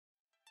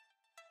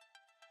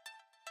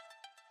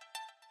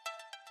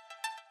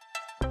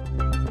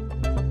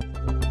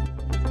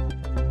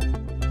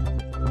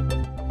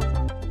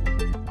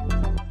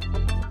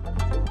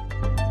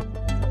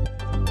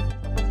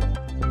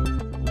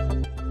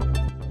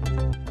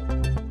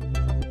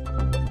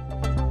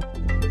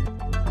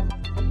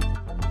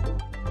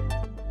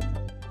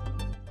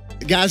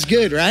God's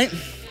good, right?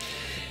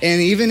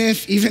 And even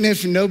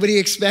if nobody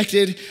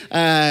expected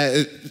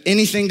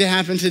anything to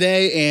happen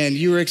today and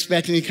you were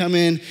expecting to come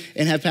in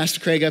and have Pastor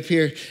Craig up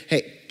here,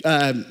 hey,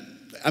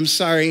 I'm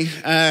sorry.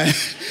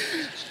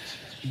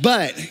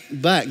 But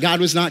God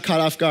was not caught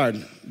off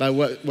guard by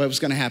what was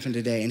going to happen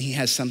today, and he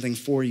has something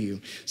for you.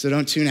 So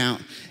don't tune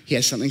out. He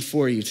has something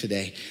for you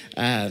today.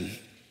 And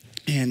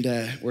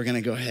we're going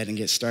to go ahead and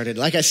get started.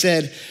 Like I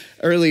said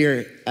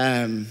earlier,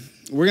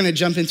 we're going to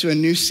jump into a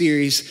new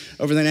series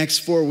over the next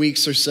 4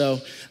 weeks or so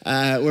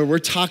where we're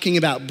talking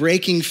about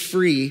breaking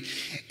free.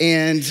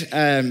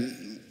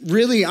 And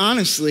really,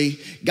 honestly,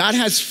 God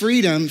has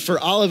freedom for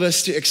all of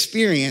us to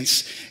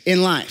experience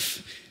in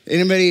life.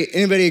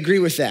 Anybody agree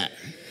with that?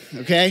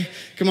 Okay?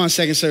 Come on,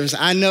 second service.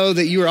 I know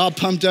that you are all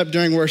pumped up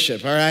during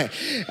worship, all right?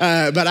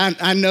 But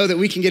I know that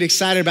we can get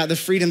excited about the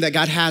freedom that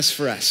God has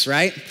for us,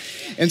 right?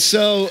 And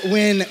so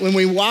when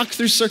we walk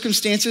through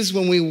circumstances,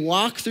 when we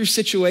walk through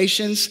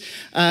situations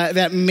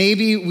that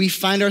maybe we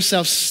find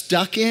ourselves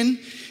stuck in,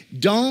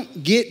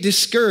 don't get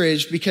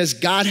discouraged because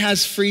God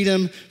has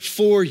freedom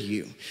for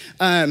you.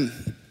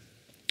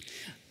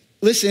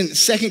 Listen,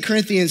 2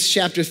 Corinthians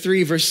chapter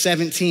 3, verse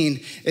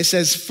 17, it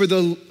says,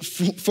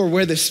 for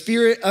where the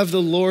Spirit of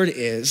the Lord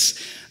is,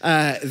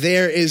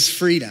 there is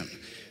freedom,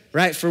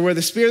 right? For where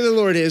the Spirit of the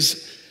Lord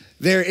is,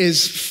 there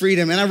is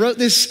freedom. And I wrote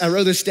this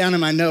down in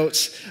my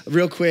notes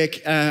real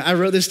quick. I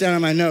wrote this down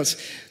in my notes.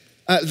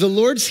 The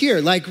Lord's here.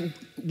 Like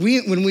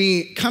when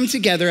we come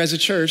together as a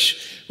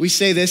church, we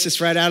say this, it's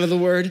right out of the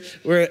word,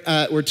 where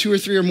 2 or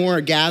 3 or more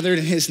are gathered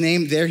in his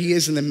name, there he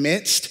is in the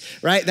midst,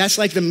 right? That's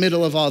like the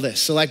middle of all this.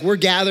 So like we're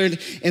gathered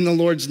in the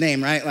Lord's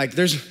name, right? Like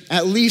there's,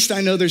 at least I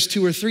know there's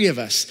 2 or 3 of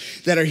us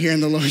that are here in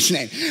the Lord's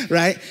name,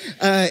 right?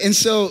 And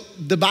so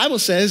the Bible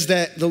says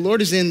that the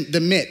Lord is in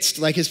the midst,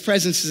 like his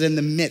presence is in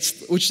the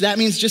midst, which that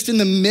means just in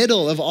the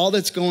middle of all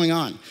that's going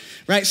on.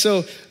 Right?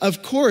 So,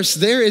 of course,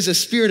 there is a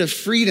spirit of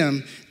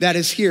freedom that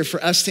is here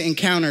for us to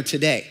encounter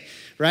today,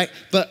 right?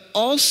 But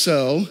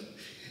also,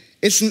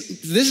 this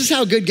is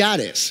how good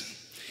God is.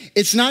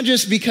 It's not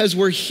just because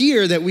we're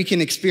here that we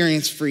can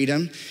experience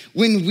freedom.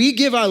 When we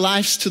give our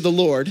lives to the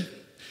Lord,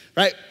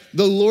 right,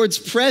 the Lord's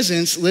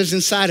presence lives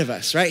inside of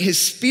us, right? His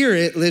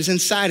spirit lives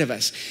inside of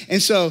us.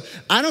 And so,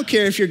 I don't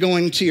care if you're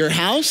going to your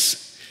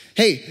house.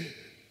 Hey,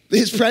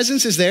 his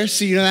presence is there,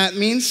 so you know what that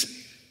means?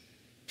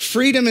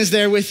 Freedom is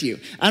there with you.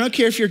 I don't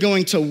care if you're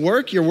going to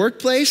work, your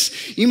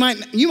workplace. You might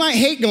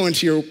hate going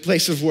to your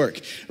place of work,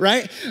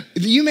 right?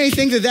 You may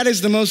think that is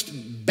the most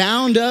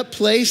bound up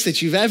place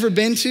that you've ever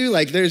been to.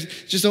 Like there's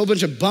just a whole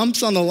bunch of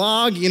bumps on the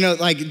log,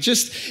 like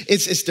just,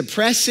 it's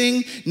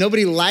depressing.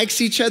 Nobody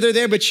likes each other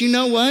there. But you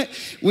know what?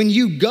 When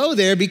you go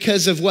there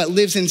because of what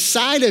lives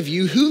inside of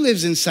you, who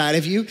lives inside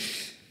of you,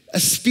 a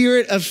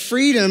spirit of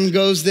freedom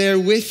goes there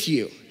with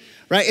you.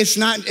 Right?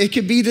 It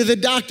could be to the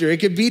doctor.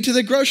 It could be to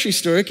the grocery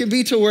store. It could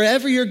be to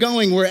wherever you're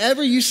going,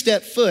 wherever you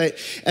step foot.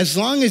 As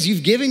long as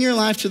you've given your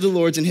life to the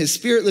Lord and his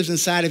spirit lives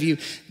inside of you,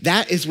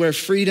 that is where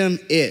freedom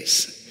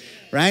is,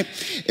 right?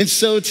 And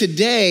so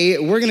today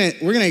we're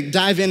gonna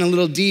dive in a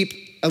little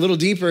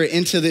deeper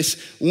into this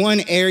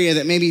one area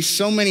that maybe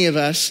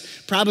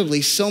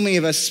probably so many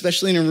of us,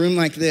 especially in a room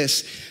like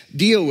this,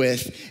 deal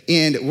with.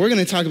 And we're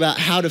gonna talk about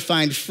how to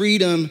find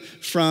freedom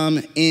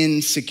from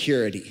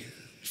insecurity.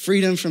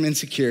 Freedom from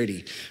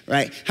insecurity,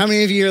 right? How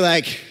many of you are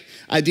like,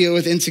 I deal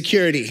with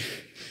insecurity?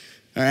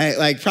 All right,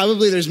 like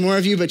probably there's more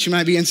of you, but you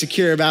might be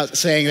insecure about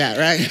saying that,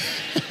 right?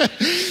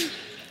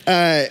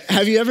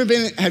 Have you ever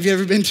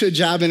been to a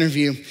job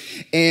interview?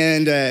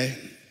 And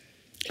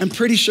I'm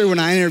pretty sure when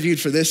I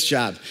interviewed for this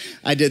job,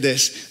 I did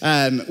this,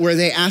 where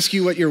they ask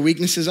you what your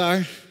weaknesses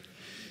are.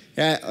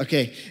 Yeah,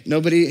 okay,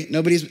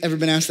 nobody's ever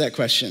been asked that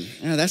question.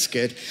 Oh, that's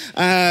good.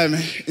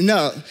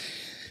 No.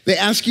 They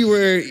ask you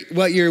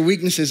what your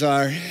weaknesses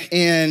are,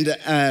 and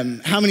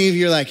how many of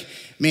you are like,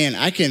 man,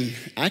 I can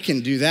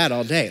do that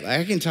all day. Like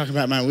I can talk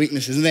about my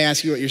weaknesses. And they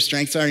ask you what your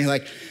strengths are, and you're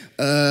like,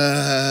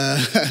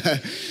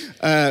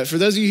 for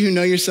those of you who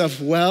know yourself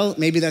well,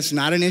 maybe that's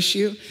not an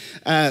issue.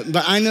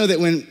 But I know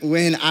that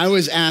when I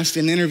was asked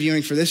in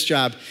interviewing for this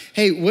job,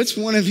 hey, what's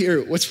one of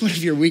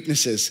your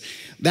weaknesses?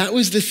 That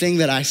was the thing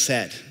that I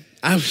said.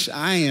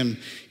 I am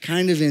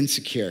kind of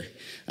insecure.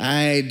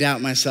 I doubt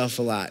myself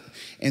a lot.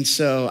 And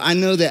so I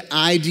know that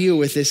I deal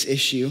with this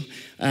issue.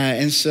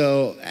 And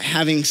so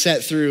having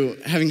sat through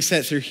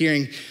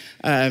hearing,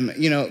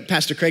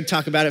 Pastor Craig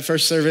talk about it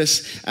first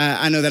service,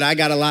 I know that I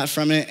got a lot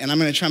from it, and I'm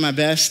going to try my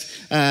best.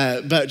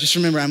 But just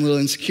remember, I'm a little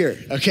insecure,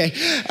 okay?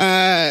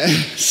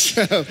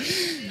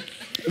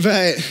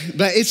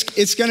 But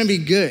it's going to be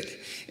good.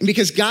 And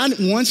because God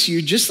wants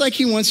you, just like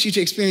he wants you to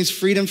experience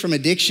freedom from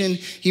addiction,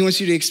 he wants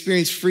you to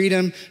experience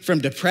freedom from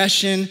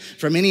depression,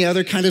 from any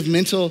other kind of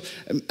mental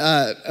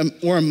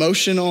or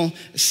emotional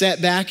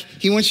setback.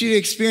 He wants you to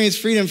experience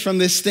freedom from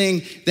this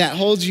thing that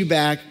holds you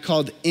back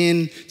called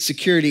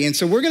insecurity. And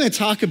so we're going to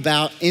talk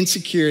about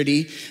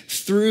insecurity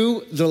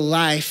through the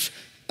life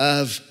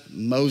of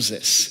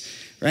Moses,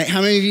 right?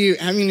 How many of you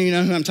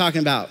know who I'm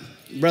talking about?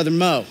 Brother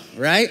Mo,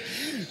 right?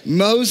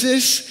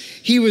 Moses,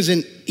 he was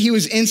he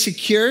was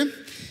insecure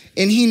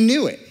and he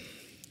knew it,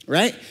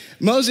 right?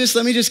 Moses,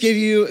 let me just give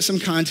you some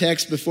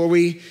context before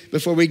we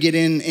get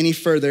in any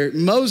further.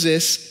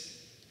 Moses,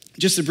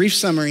 just a brief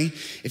summary,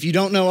 if you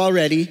don't know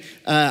already,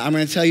 I'm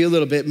going to tell you a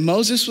little bit.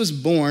 Moses was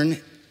born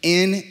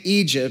in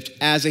Egypt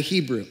as a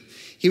Hebrew.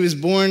 He was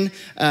born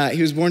to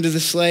the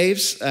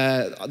slaves.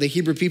 The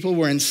Hebrew people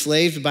were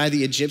enslaved by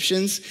the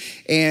Egyptians,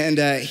 and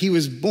he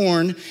was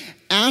born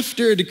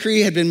after a decree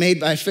had been made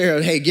by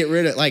Pharaoh. Hey, get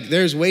rid of,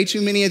 there's way too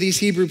many of these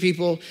Hebrew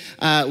people.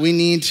 We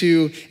need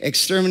to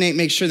exterminate,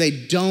 make sure they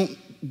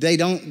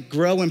don't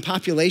grow in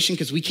population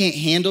because we can't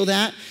handle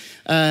that.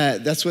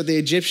 That's what the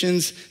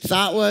Egyptians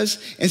thought was.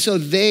 And so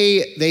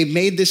they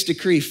made this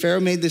decree.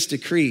 Pharaoh made this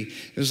decree.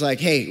 It was like,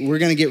 hey, we're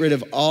going to get rid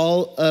of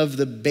all of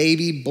the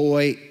baby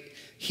boy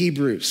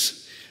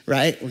Hebrews,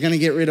 right? We're going to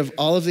get rid of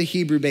all of the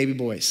Hebrew baby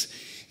boys.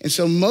 And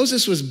so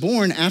Moses was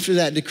born after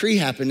that decree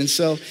happened. And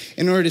so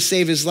in order to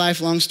save his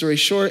life, long story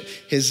short,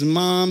 his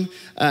mom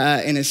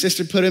and his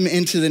sister put him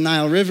into the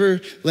Nile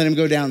River, let him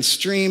go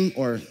downstream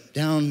or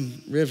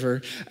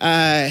downriver.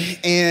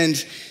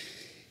 And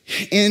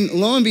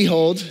lo and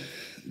behold,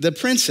 the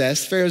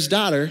princess, Pharaoh's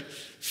daughter,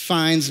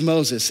 finds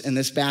Moses in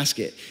this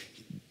basket.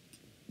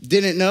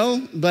 Didn't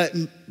know,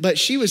 but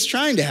she was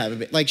trying to have a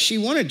bit. She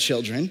wanted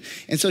children.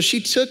 And so she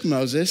took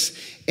Moses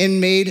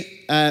and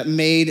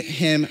made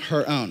him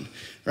her own.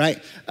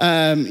 Right?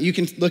 You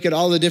can look at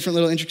all the different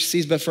little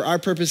intricacies, but for our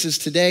purposes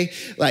today,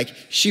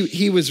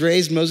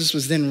 Moses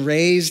was then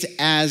raised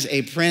as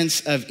a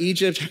prince of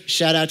Egypt.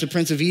 Shout out to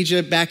Prince of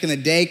Egypt back in the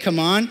day. Come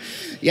on.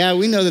 Yeah,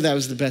 we know that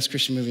was the best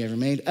Christian movie ever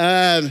made.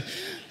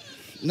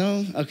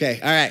 No? Okay.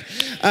 All right.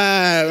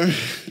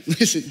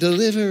 Listen,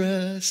 deliver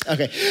us.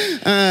 Okay.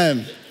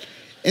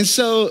 And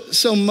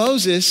so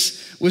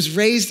Moses was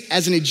raised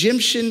as an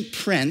Egyptian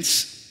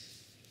prince.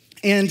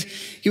 And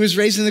he was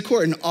raised in the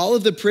court, and all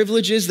of the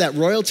privileges that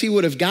royalty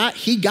would have got,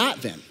 he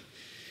got them.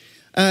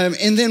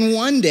 And then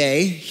one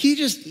day, he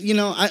just,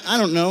 I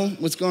don't know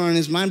what's going on in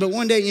his mind, but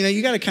one day,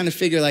 you got to kind of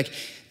figure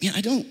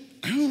I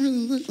don't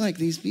really look like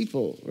these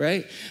people,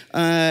 right?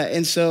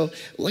 And so,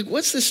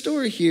 what's the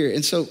story here?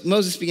 And so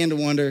Moses began to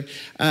wonder,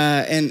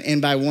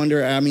 and by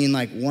wonder, I mean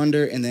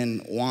wonder and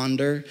then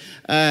wander.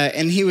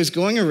 And he was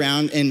going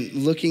around and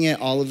looking at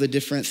all of the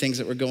different things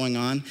that were going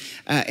on,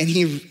 and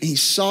he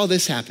saw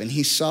this happen.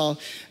 He saw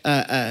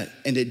an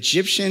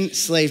Egyptian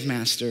slave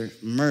master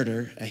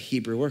murder a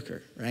Hebrew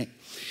worker, right?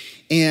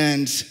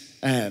 And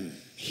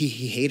he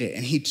hated it,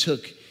 and he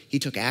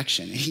took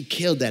action, and he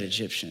killed that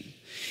Egyptian.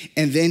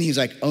 And then he's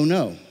like, oh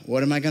no,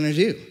 what am I gonna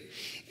do?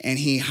 And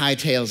he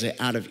hightails it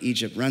out of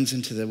Egypt, runs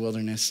into the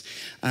wilderness,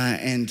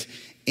 and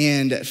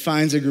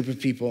finds a group of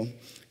people,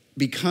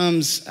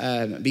 becomes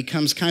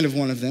kind of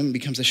one of them,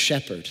 becomes a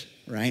shepherd,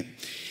 right?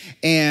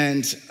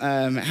 And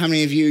how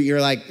many of you,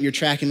 you're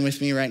tracking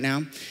with me right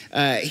now?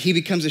 He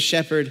becomes a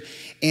shepherd,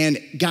 and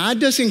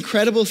God does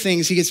incredible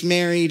things. He gets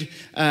married,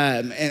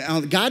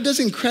 and God does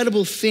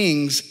incredible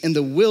things in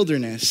the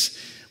wilderness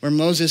where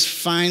Moses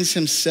finds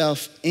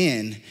himself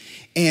in.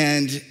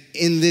 And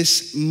in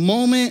this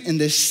moment, in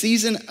this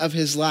season of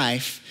his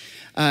life,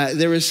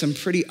 there was some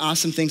pretty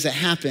awesome things that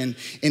happened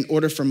in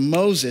order for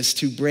Moses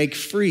to break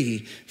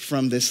free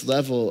from this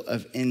level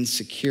of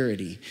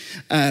insecurity.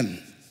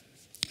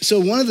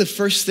 So one of the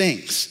first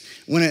things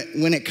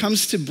when it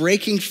comes to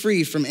breaking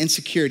free from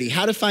insecurity,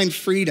 how to find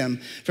freedom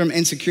from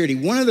insecurity,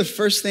 one of the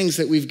first things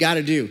that we've got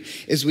to do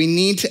is we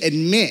need to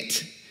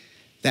admit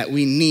that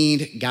we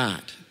need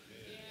God.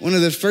 One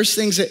of the first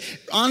things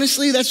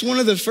that's one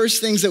of the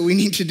first things that we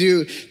need to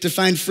do to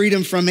find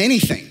freedom from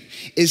anything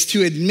is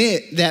to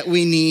admit that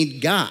we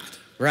need God,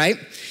 right?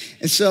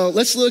 And so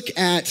let's look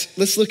at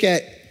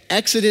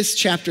Exodus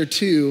chapter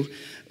 2,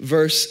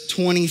 verse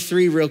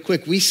 23 real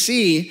quick. We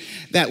see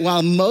that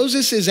while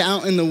Moses is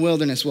out in the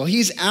wilderness, while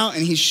he's out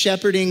and he's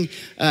shepherding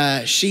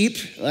sheep,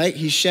 right?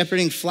 He's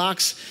shepherding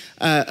flocks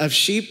of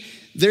sheep.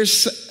 There's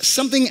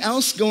something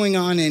else going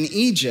on in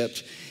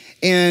Egypt.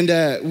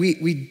 And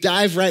we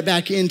dive right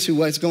back into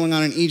what's going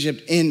on in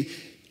Egypt. In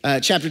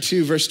chapter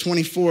 2, verse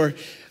 24,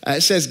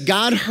 it says,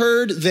 God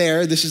heard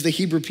this is the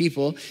Hebrew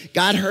people,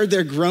 God heard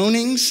their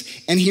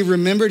groanings and he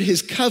remembered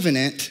his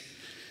covenant.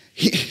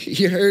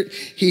 He heard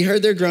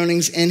their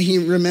groanings and he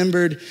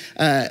remembered,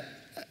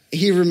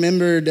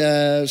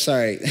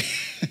 sorry.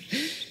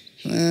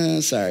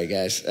 Sorry,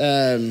 guys.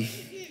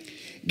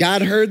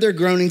 God heard their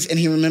groanings and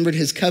he remembered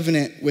his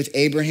covenant with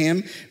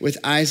Abraham, with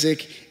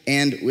Isaac,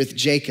 and with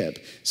Jacob.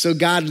 So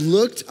God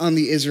looked on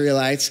the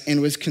Israelites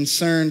and was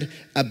concerned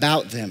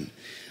about them.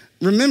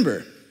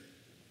 Remember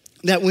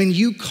that when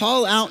you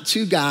call out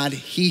to God,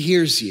 he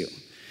hears you.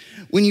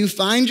 When you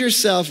find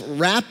yourself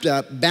wrapped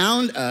up,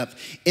 bound up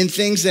in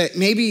things that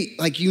maybe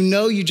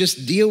you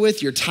just deal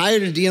with, you're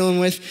tired of dealing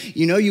with,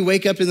 you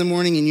wake up in the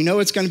morning and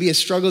it's going to be a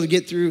struggle to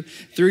get through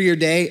your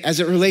day.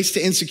 As it relates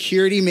to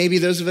insecurity, maybe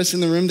those of us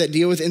in the room that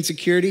deal with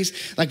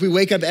insecurities, we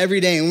wake up every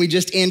day and we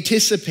just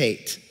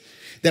anticipate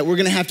that we're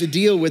gonna have to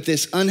deal with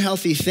this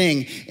unhealthy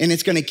thing, and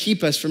it's gonna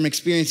keep us from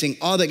experiencing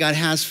all that God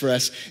has for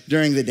us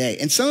during the day.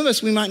 And some of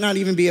us, we might not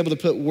even be able to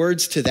put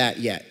words to that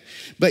yet,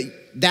 but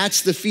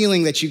that's the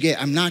feeling that you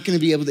get. I'm not gonna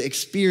be able to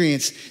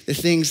experience the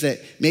things that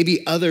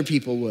maybe other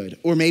people would,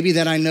 or maybe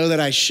that I know that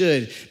I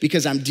should,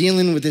 because I'm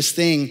dealing with this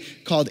thing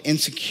called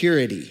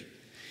insecurity.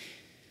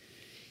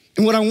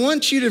 And what I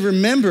want you to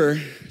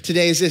remember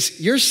today is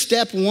this. Your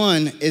step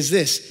one is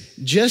this: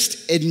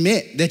 just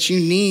admit that you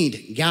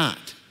need God.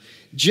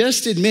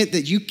 Just admit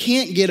that you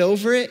can't get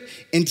over it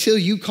until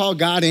you call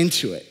God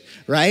into it,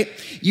 right?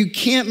 You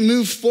can't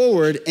move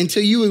forward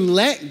until you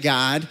let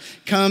God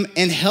come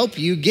and help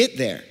you get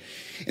there.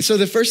 And so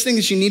the first thing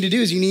that you need to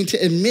do is you need to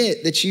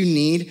admit that you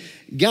need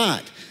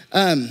God.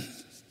 The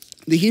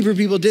Hebrew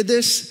people did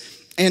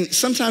this, and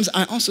sometimes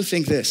I also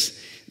think this,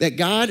 that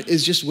God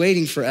is just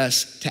waiting for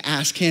us to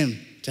ask him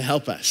to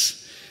help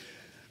us,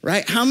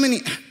 right?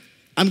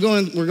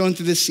 We're going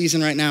through this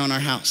season right now in our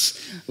house.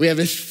 We have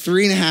a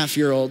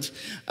 3.5-year-old,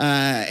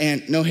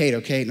 and no hate,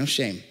 okay? No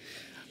shame.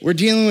 We're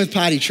dealing with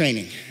potty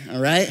training, all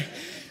right?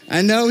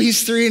 I know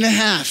he's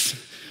 3.5,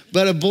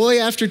 but a boy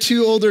after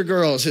 2 older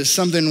girls is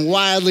something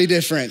wildly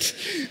different,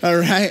 all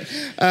right?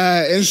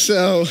 And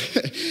so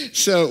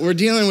we're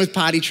dealing with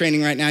potty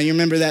training right now. You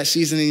remember that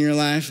season in your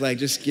life? Like,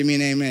 just give me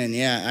an amen.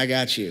 Yeah, I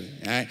got you,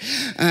 all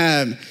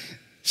right?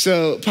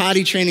 So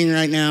potty training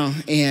right now,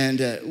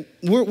 and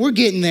we're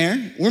getting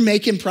there. We're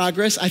making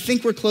progress. I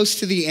think we're close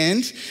to the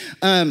end.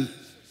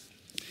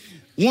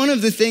 One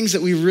of the things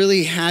that we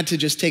really had to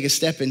just take a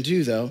step and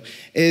do, though,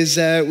 is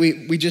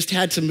we just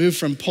had to move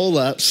from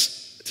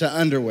pull-ups to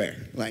underwear.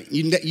 Like,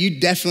 you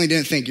definitely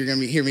didn't think you're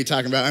gonna hear me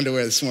talking about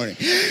underwear this morning.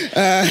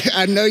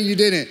 I know you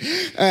didn't.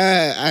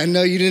 I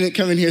know you didn't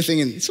come in here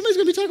thinking, somebody's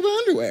gonna be talking about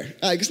underwear.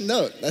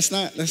 No, that's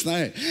not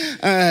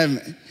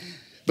it.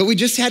 But we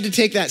just had to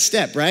take that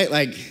step, right?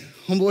 Like,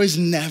 homeboy's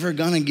never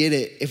gonna get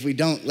it if we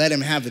don't let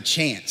him have the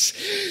chance.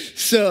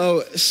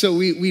 So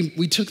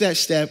we took that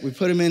step. We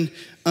put him in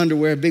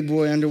underwear, big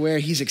boy underwear.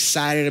 He's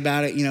excited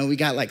about it. You know, we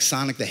got like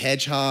Sonic the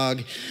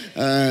Hedgehog,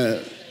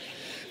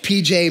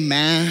 PJ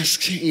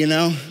Masks, you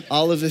know,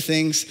 all of the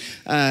things.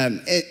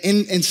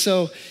 And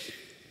so,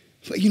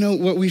 you know,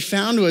 what we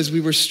found was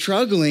we were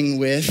struggling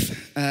with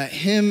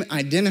him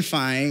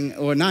identifying,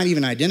 or not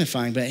even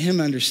identifying, but him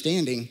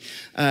understanding,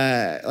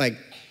 like,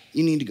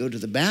 you need to go to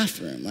the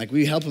bathroom. Like,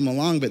 we help him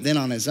along, but then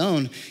on his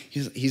own,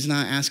 he's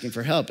not asking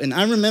for help. And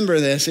I remember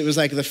this. It was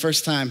like the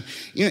first time,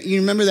 you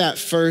remember that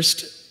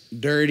first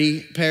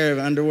dirty pair of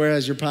underwear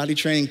as your potty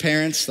training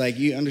parents? Like,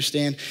 you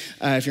understand,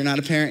 if you're not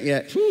a parent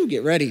yet,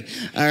 get ready,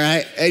 all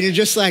right? And you're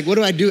just like, what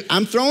do I do?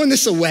 I'm throwing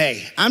this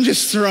away. I'm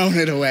just throwing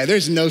it away.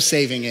 There's no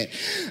saving it.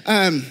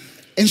 And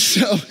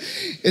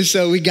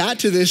so we got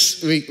to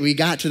this, we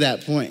got to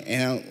that point, you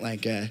know,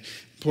 like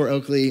poor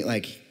Oakley,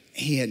 like,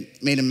 he had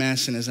made a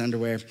mess in his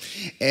underwear,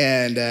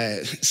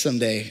 and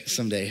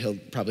someday he'll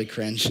probably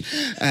cringe.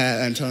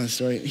 I'm telling the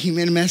story. He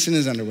made a mess in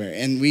his underwear,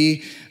 and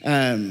we,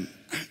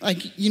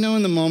 like, you know,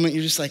 in the moment,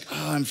 you're just like,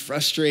 oh, I'm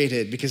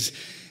frustrated because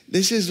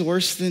this is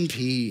worse than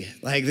pee.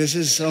 Like, this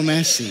is so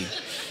messy.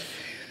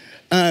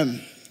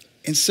 And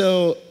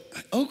so,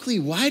 Oakley,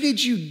 why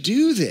did you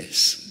do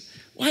this?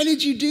 Why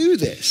did you do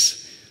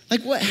this?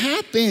 Like, what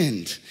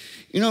happened?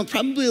 You know,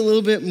 probably a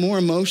little bit more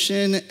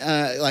emotion,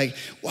 like,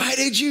 why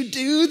did you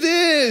do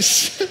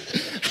this?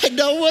 I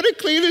don't want to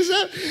clean this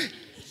up.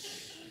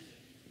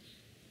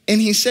 And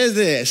he said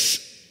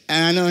this,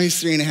 and I know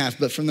he's 3.5,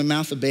 but from the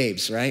mouth of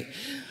babes, right?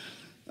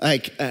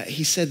 Like,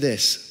 he said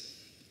this,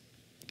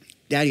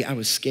 Daddy, I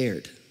was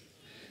scared.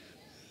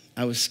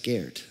 I was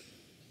scared.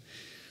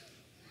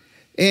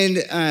 And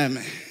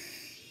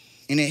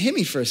it hit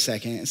me for a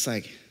second. It's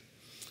like,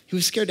 he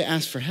was scared to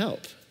ask for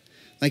help.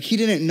 Like, he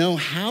didn't know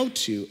how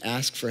to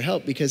ask for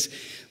help because,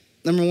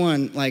 number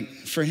one, like,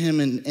 for him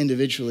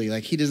individually,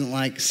 like, he doesn't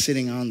like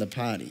sitting on the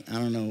potty. I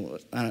don't know.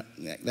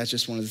 That's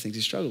just one of the things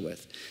he struggled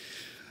with.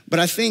 But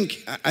I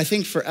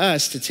think for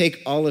us to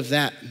take all of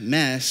that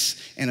mess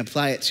and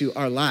apply it to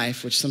our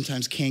life, which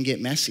sometimes can get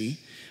messy,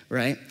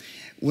 right?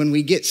 When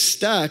we get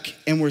stuck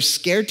and we're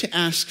scared to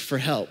ask for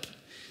help,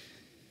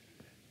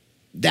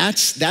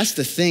 that's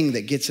the thing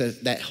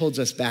that holds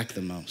us back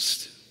the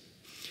most.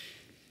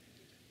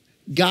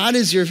 God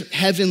is your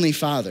heavenly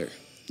Father.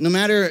 No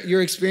matter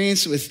your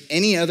experience with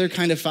any other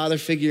kind of father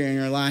figure in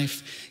your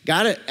life,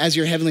 God as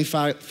your heavenly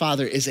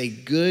Father is a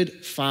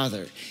good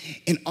Father.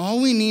 And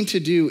all we need to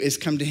do is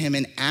come to him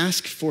and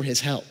ask for his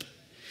help.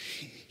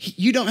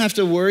 You don't have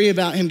to worry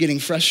about him getting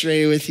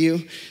frustrated with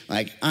you.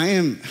 Like, I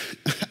am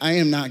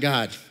not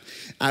God.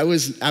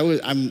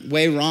 I'm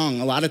way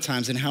wrong a lot of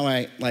times in how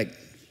I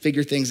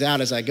figure things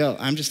out as I go.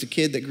 I'm just a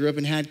kid that grew up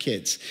and had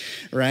kids,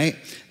 right?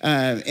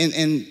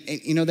 And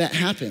you know, that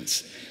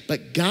happens.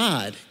 But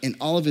God, in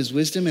all of his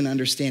wisdom and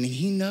understanding,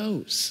 he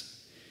knows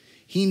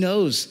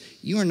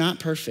you are not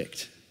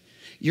perfect.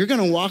 You're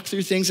gonna walk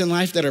through things in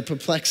life that are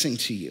perplexing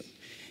to you.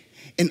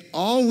 And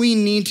all we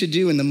need to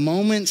do in the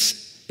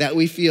moments that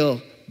we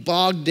feel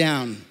bogged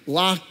down,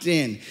 locked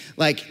in,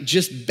 like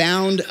just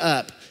bound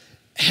up,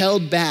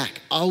 held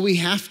back, all we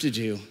have to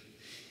do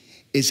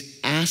is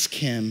ask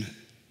him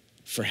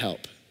for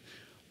help.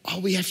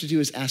 All we have to do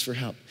is ask for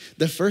help.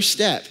 The first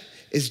step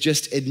is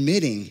just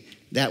admitting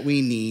that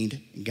we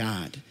need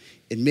God.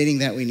 Admitting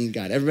that we need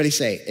God. Everybody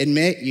say,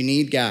 admit you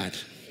need God.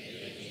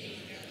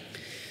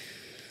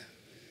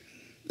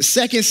 The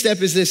second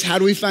step is this: how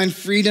do we find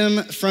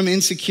freedom from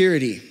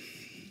insecurity?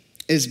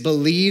 Is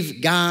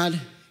believe God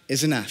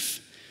is enough.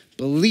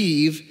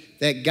 Believe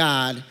that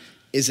God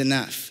is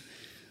enough.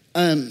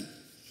 Remember,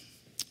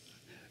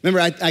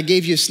 I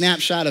gave you a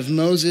snapshot of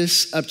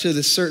Moses up to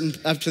this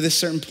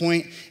certain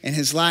point in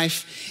his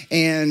life,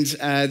 and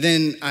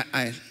then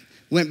I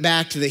went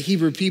back to the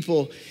Hebrew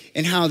people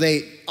and how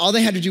all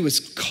they had to do was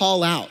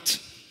call out,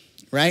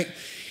 right?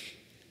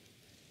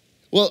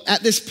 Well,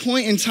 at this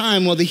point in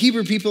time, while the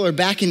Hebrew people are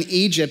back in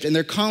Egypt and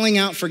they're calling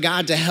out for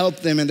God to help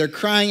them, and they're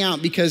crying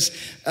out because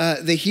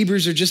the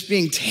Hebrews are just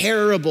being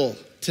terrible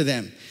to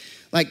them,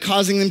 like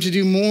causing them to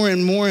do more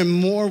and more and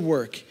more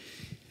work,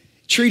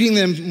 treating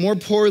them more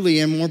poorly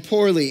and more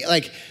poorly.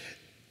 Like,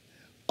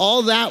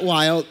 all that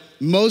while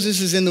Moses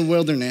is in the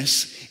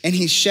wilderness and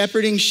he's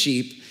shepherding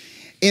sheep.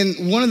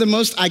 And one of the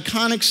most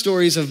iconic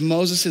stories of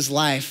Moses'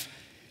 life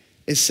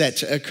is set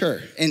to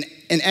occur. In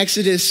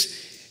Exodus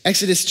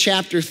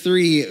chapter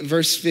 3,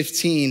 verse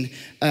 15,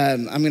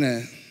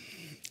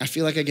 I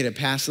feel like I get a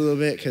pass a little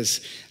bit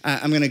because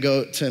I'm gonna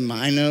go to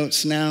my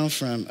notes now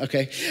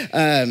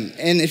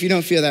and if you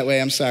don't feel that way,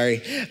 I'm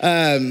sorry.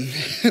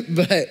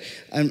 But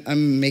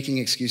I'm making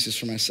excuses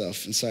for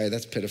myself, and sorry,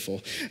 that's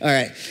pitiful. All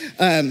right,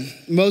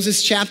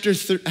 Exodus chapter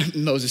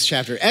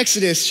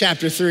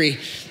 3.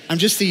 I'm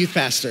just the youth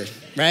pastor,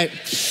 right?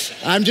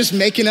 I'm just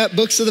making up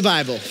books of the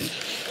Bible.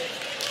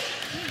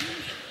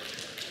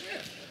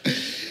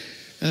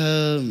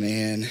 Oh,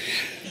 man.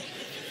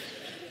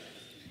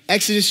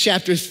 Exodus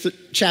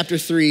chapter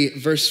 3,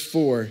 verse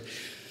 4.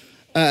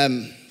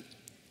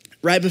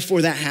 Right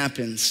before that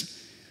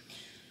happens,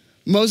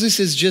 Moses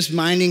is just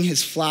minding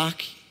his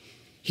flock.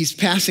 He's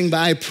passing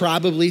by,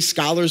 probably,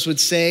 scholars would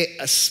say,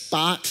 a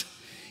spot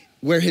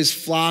where his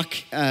flock,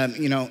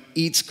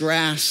 eats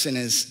grass and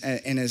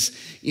is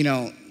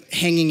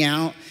hanging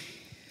out.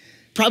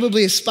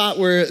 Probably a spot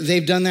where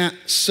they've done that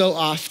so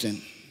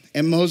often.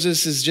 And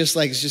Moses is just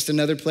like, it's just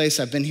another place.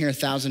 I've been here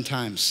 1,000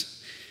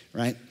 times,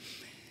 right?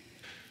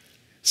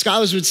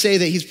 Scholars would say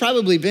that he's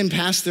probably been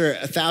past there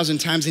 1,000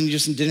 times and he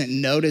just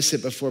didn't notice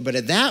it before. But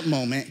at that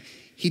moment,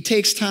 he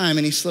takes time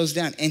and he slows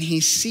down and he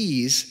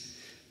sees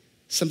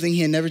something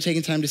he had never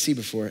taken time to see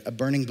before: a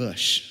burning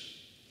bush.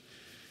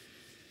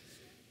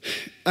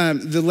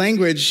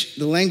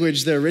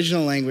 The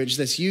original language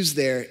that's used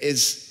there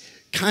is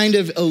kind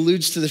of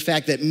alludes to the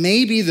fact that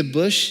maybe the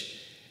bush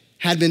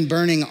had been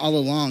burning all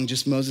along,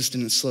 just Moses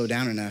didn't slow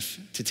down enough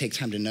to take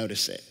time to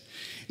notice it.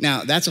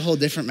 Now, that's a whole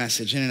different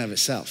message in and of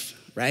itself,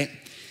 right?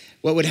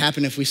 What would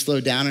happen if we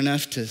slowed down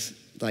enough to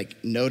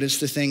notice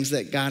the things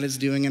that God is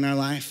doing in our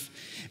life?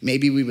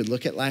 Maybe we would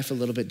look at life a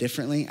little bit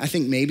differently. I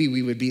think maybe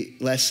we would be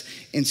less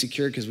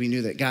insecure because we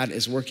knew that God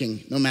is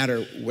working no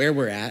matter where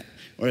we're at,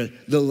 or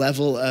the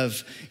level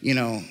of,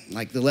 the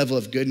level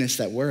of goodness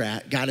that we're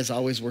at. God is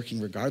always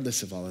working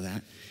regardless of all of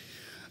that.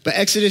 But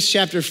Exodus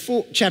chapter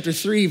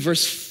 3,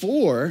 verse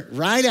 4,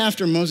 right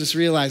after Moses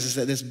realizes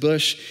that this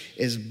bush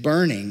is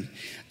burning,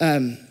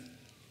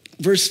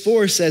 verse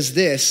 4 says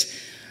this: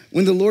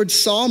 when the Lord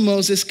saw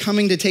Moses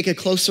coming to take a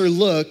closer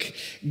look,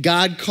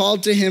 God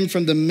called to him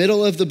from the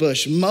middle of the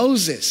bush,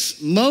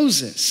 "Moses,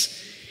 Moses."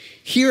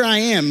 "Here I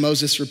am,"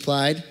 Moses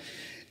replied.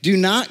 "Do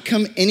not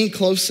come any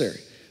closer,"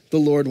 the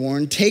Lord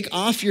warned. "Take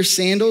off your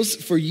sandals,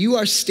 for you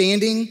are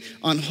standing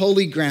on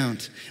holy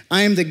ground.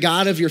 I am the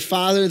God of your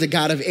father, the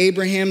God of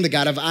Abraham, the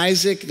God of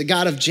Isaac, the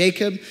God of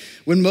Jacob."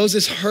 When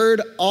Moses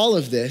heard all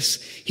of this,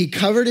 he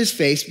covered his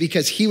face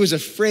because he was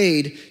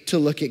afraid to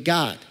look at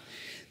God.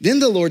 Then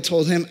the Lord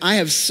told him, "I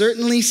have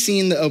certainly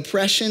seen the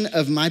oppression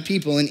of my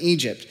people in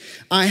Egypt.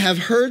 I have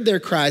heard their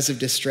cries of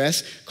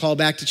distress." Call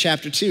back to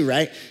chapter 2,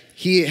 right?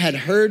 He had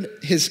heard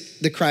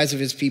the cries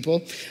of his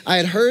people. "I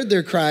had heard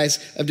their cries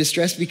of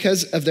distress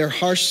because of their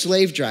harsh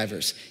slave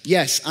drivers.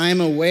 Yes, I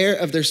am aware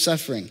of their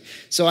suffering.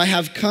 So I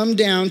have come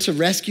down to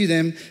rescue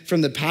them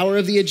from the power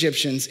of the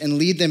Egyptians and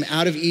lead them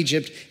out of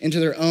Egypt into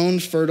their own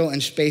fertile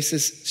and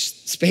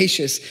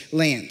spacious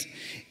land.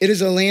 It is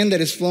a land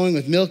that is flowing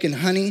with milk and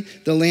honey,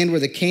 the land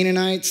where the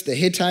Canaanites, the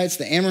Hittites,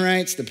 the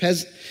Amorites,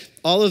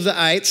 all of the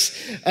ites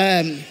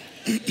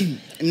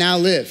now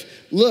live.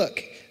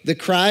 Look, the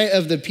cry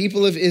of the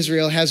people of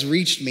Israel has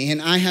reached me,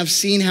 and I have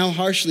seen how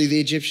harshly the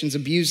Egyptians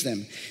abuse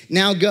them.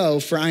 Now go,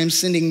 for I am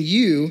sending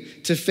you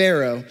to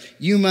Pharaoh.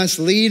 You must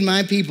lead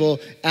my people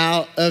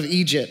out of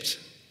Egypt."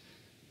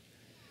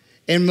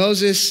 And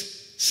Moses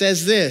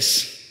says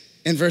this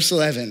in verse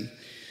 11: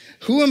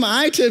 "Who am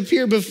I to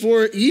appear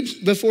before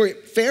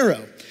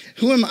Pharaoh?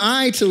 Who am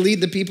I to lead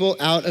the people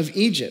out of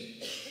Egypt?"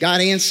 God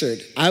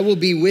answered, "I will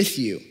be with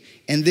you,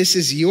 and this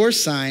is your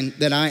sign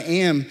that I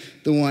am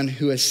the one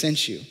who has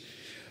sent you.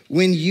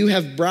 When you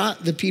have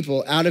brought the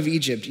people out of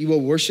Egypt, you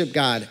will worship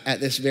God at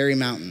this very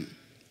mountain."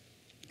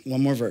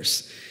 One more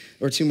verse.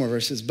 or two more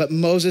verses. But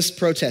Moses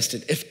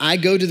protested, if I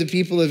go to the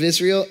people of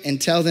Israel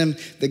and tell them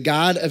the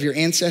God of your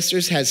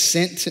ancestors has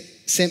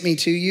sent me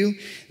to you,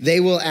 they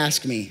will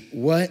ask me,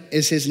 what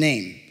is his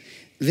name?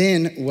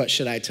 Then what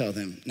should I tell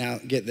them? Now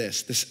get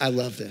this. I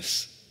love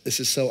this. This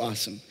is so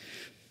awesome.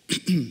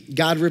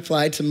 God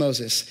replied to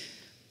Moses,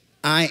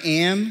 I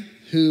am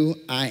who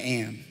I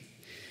am.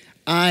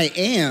 I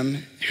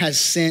am has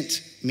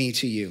sent me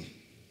to you.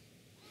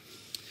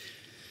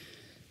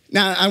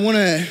 Now, I want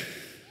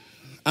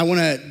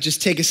to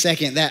just take a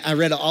second. That I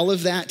read all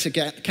of that to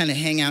kind of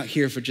hang out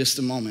here for just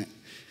a moment.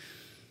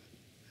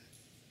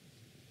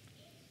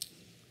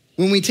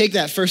 When we take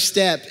that first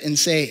step and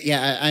say,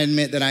 yeah, I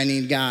admit that I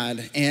need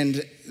God,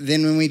 and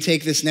then when we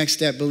take this next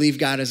step, believe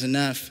God is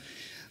enough,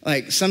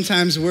 like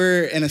sometimes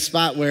we're in a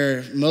spot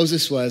where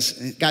Moses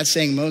was. God's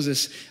saying,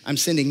 Moses, I'm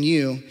sending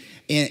you.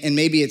 And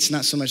maybe it's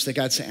not so much that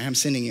God's saying, I'm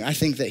sending you. I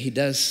think that he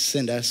does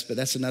send us, but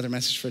that's another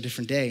message for a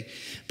different day.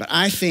 But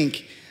I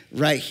think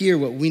right here,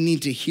 what we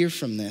need to hear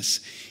from this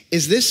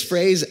is this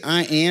phrase,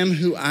 I am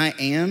who I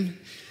am.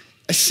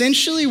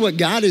 Essentially what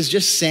God is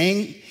just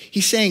saying,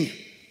 he's saying,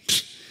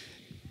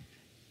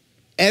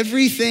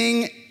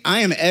 everything, I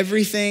am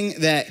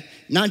everything that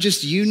not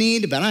just you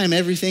need, but I am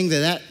everything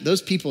that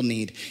those people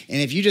need.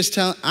 And if you just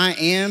tell I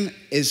am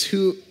is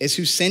who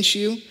sent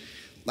you,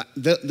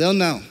 they'll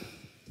know.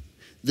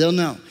 They'll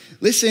know.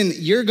 Listen,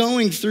 you're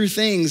going through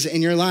things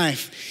in your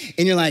life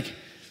and you're like,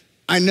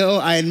 I know,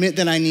 I admit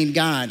that I need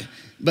God,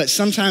 but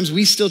sometimes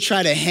we still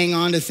try to hang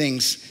on to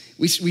things.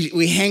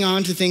 We hang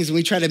on to things and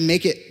we try to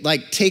make it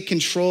like take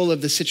control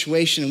of the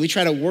situation and we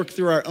try to work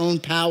through our own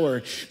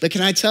power. But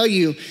can I tell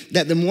you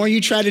that the more you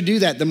try to do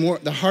that,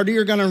 the harder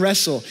you're gonna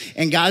wrestle.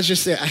 And God's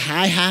just there,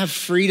 I have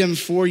freedom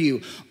for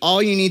you.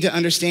 All you need to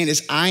understand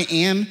is I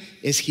am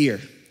is here.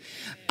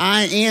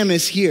 I am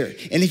is here.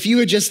 And if you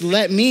would just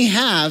let me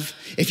have,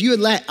 if you would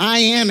let I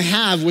am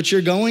have what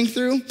you're going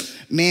through,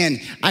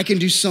 man, I can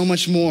do so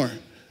much more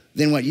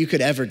than what you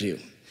could ever do.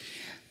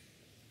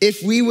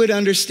 If we would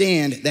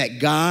understand that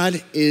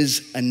God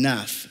is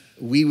enough,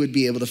 we would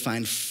be able to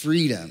find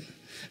freedom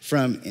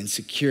from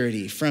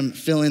insecurity, from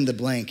fill in the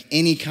blank,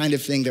 any kind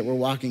of thing that we're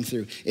walking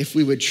through. If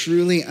we would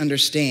truly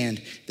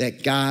understand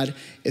that God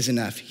is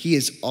enough, he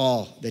is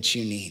all that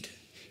you need.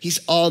 He's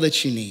all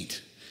that you need.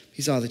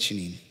 He's all that you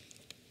need.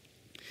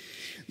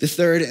 The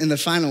third and the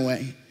final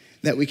way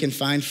that we can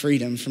find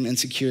freedom from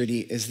insecurity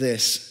is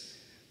this.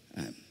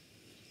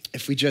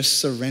 If we just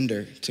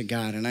surrender to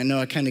God. And I know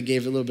I kind of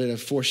gave a little bit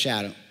of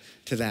foreshadow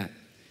to that.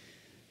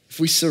 If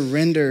we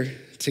surrender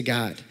to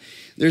God.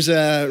 There's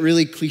a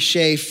really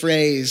cliche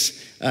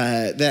phrase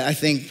that I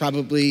think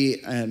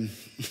probably, I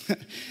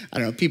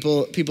don't know,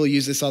 people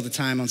use this all the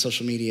time on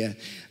social media.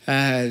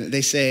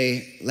 They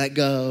say, let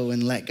go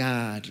and let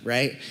God,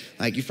 right?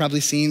 Like you've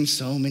probably seen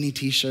so many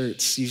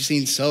t-shirts. You've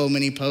seen so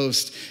many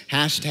posts,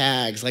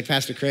 hashtags, like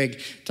Pastor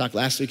Craig talked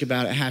last week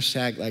about it,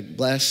 hashtag like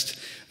blessed,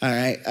 all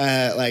right?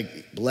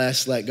 Like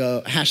blessed, let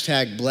go,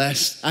 hashtag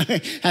blessed,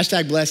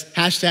 hashtag blessed,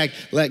 hashtag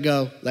let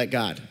go, let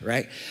God,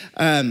 right?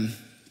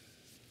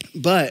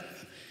 But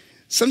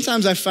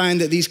sometimes I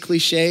find that these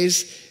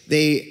cliches,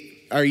 they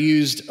are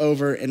used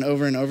over and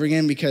over and over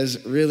again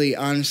because really,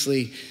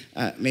 honestly,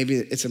 maybe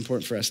it's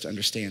important for us to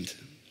understand.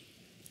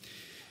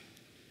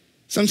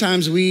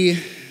 Sometimes we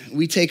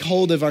take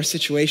hold of our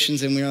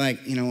situations and we're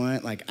like, you know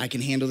what, like I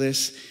can handle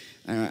this.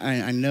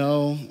 I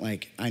know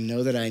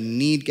that I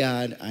need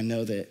God. I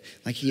know that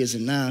like he is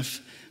enough,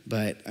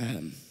 but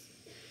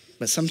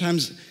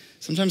sometimes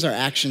our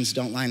actions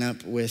don't line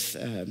up with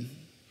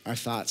our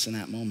thoughts in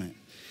that moment.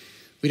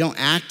 We don't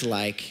act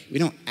like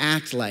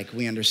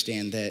we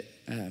understand that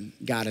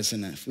God is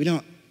enough. We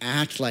don't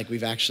act like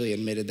we've actually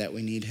admitted that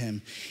we need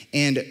him.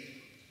 And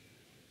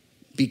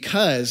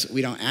because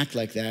we don't act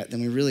like that,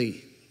 then we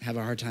really have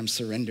a hard time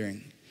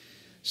surrendering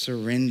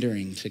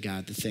to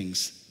God the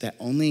things that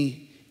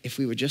only if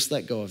we would just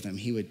let go of them,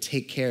 he would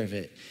take care of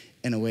it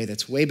in a way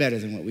that's way better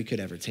than what we could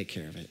ever take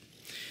care of it.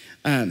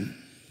 In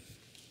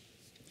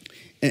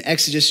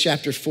Exodus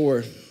chapter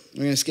 4,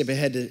 we're gonna skip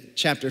ahead to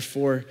chapter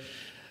 4,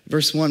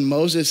 verse 1,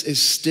 Moses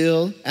is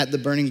still at the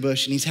burning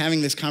bush and he's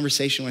having this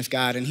conversation with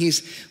God and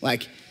he's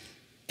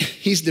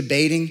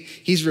debating,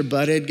 he's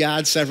rebutted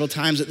God several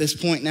times at this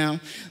point now.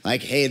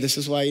 Like, hey, this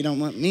is why you don't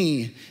want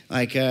me.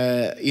 Like,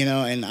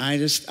 and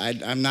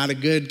I'm not a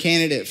good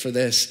candidate for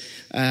this.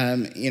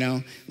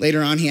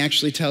 Later on, he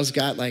actually tells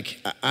God, like,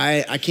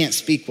 I can't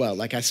speak well.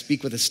 Like, I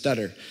speak with a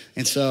stutter.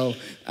 And so,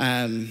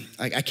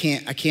 I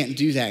can't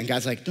do that. And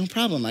God's like, no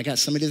problem. I got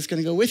somebody that's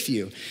going to go with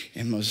you.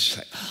 And Moses is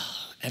like, oh,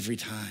 every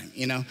time,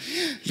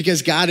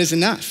 because God is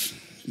enough.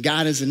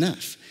 God is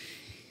enough.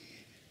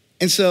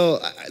 And so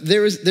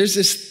there's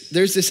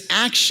this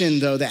action,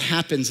 though, that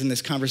happens in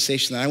this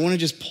conversation that I want to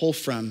just pull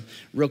from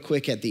real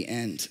quick at the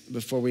end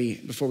before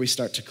we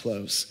start to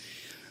close.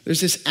 There's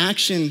this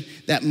action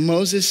that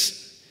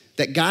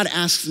God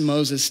asks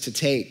Moses to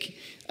take.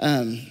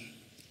 And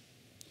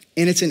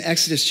it's in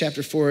Exodus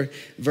chapter 4,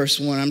 verse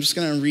 1. I'm just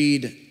going to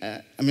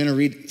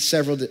read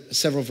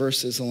several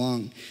verses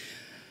along.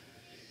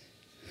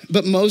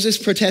 But Moses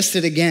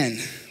protested again.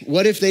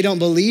 What if they don't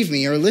believe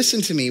me or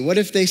listen to me? What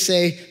if they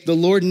say, the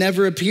Lord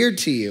never appeared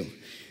to you?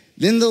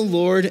 Then the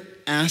Lord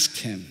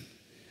asked him,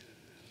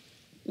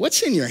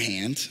 what's in your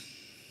hand?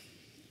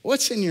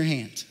 What's in your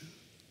hand?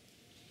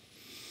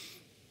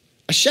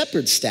 A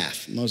shepherd's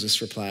staff,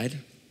 Moses replied.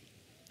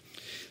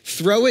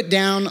 Throw it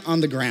down on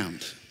the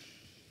ground.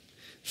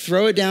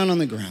 Throw it down on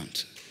the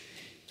ground.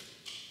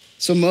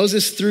 So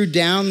Moses threw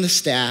down the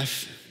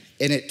staff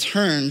and it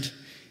turned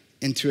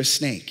into a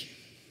snake.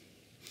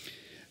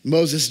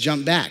 Moses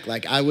jumped back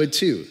like I would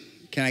too.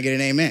 Can I get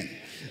an amen?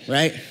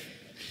 Right?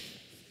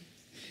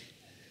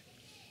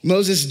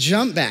 Moses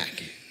jumped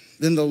back.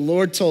 Then the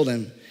Lord told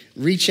him,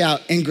 reach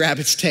out and grab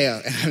its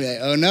tail. And I'm like,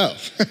 oh no,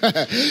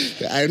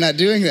 I'm not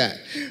doing that,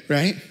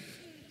 right?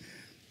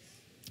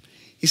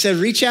 He said,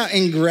 reach out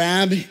and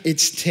grab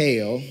its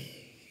tail.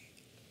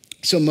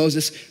 So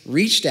Moses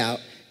reached out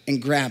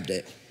and grabbed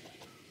it,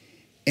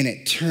 and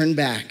it turned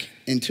back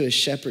into a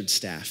shepherd's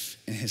staff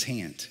in his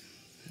hand.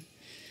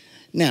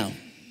 Now,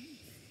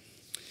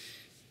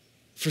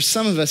 for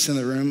some of us in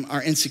the room,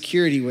 our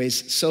insecurity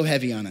weighs so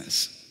heavy on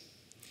us.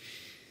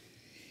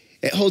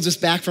 It holds us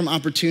back from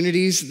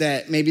opportunities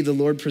that maybe the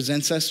Lord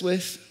presents us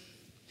with.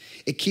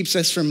 It keeps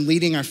us from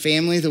leading our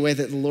family the way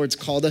that the Lord's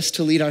called us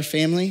to lead our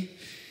family.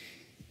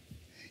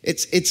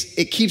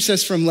 It keeps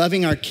us from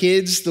loving our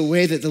kids the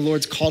way that the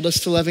Lord's called us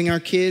to loving our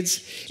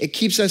kids. It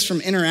keeps us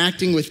from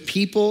interacting with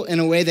people in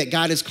a way that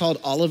God has called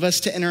all of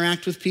us to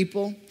interact with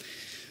people.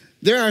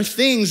 There are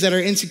things that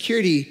are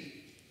insecurity.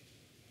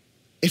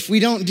 If we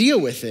don't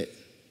deal with it,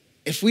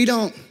 if we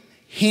don't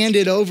hand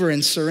it over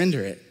and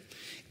surrender it,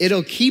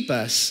 it'll keep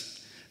us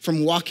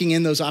from walking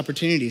in those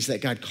opportunities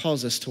that God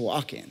calls us to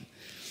walk in.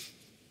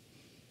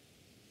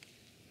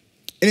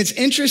 And it's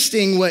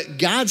interesting what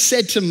God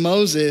said to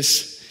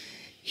Moses.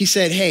 He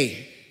said,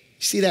 hey,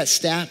 see that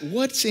staff?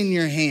 What's in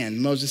your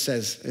hand? Moses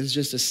says, it's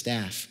just a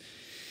staff.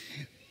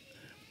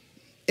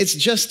 It's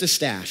just a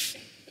staff.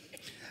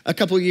 A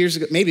couple years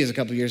ago, maybe it was a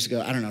couple years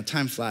ago, I don't know,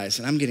 time flies,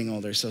 and I'm getting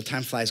older, so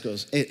time flies,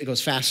 it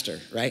goes faster,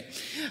 right?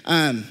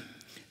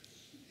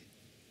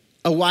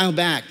 A while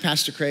back,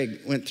 Pastor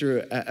Craig went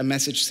through a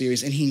message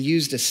series, and he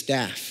used a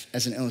staff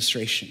as an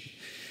illustration,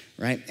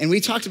 right? And we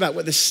talked about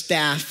what the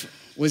staff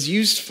was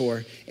used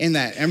for in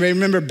that. Everybody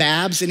remember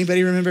Babs?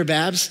 Anybody remember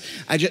Babs?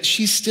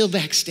 She's still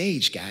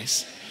backstage,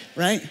 guys,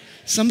 right?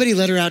 Somebody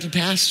let her out to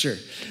pasture,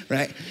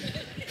 right?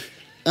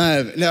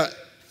 No,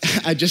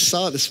 I just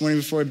saw it this morning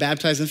before I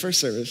baptized in the first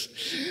service.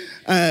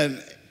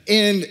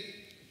 And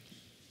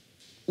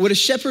what a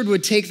shepherd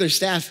would take their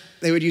staff,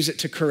 they would use it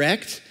to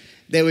correct.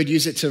 They would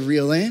use it to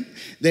reel in.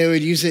 They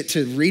would use it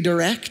to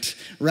redirect,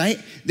 right?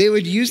 They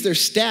would use their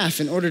staff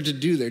in order to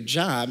do their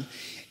job.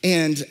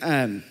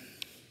 And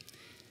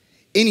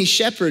any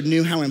shepherd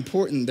knew how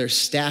important their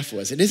staff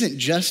was. It isn't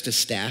just a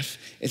staff,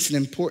 it's an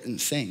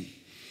important thing.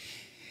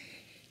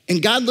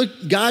 And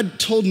God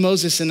told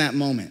Moses in that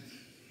moment,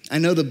 I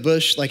know the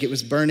bush, like it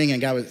was burning,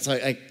 and God was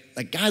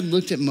like God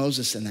looked at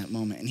Moses in that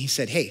moment and he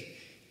said, hey,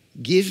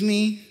 give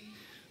me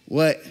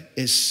what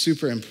is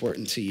super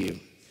important to you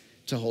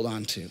to hold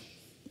on to.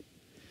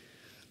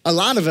 A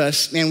lot of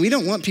us, man, we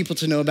don't want people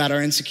to know about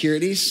our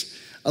insecurities.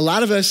 A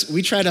lot of us,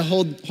 we try to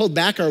hold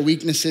back our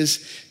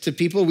weaknesses to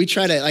people. We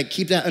try to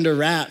keep that under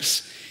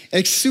wraps.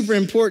 It's super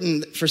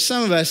important for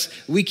some of us,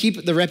 we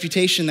keep the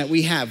reputation that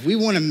we have. We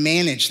want to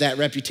manage that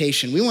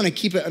reputation. We want to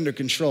keep it under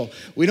control.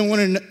 We don't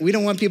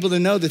want people to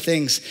know the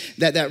things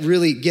that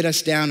really get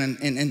us down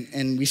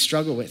and we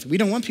struggle with. We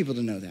don't want people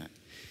to know that.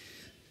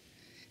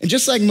 And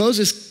just like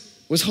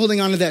Moses was holding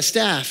on to that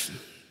staff,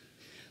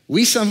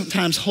 we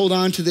sometimes hold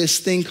on to this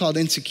thing called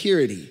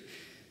insecurity.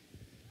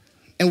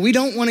 And we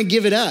don't want to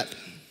give it up.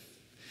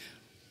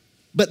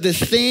 But the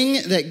thing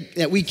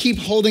that we keep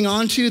holding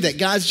on to, that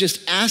God's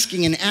just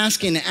asking and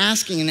asking and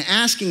asking and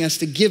asking us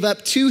to give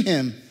up to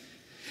him,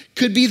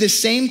 could be the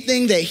same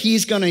thing that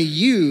he's going to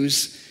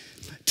use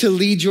to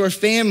lead your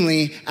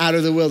family out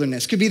of the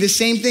wilderness. Could be the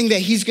same thing that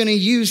he's going to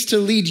use to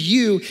lead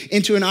you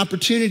into an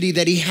opportunity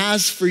that he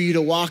has for you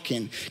to walk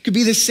in. Could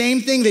be the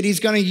same thing that he's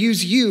going to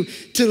use you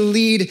to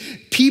lead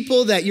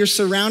people that you're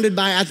surrounded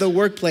by at the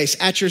workplace,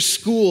 at your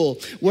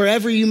school,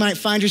 wherever you might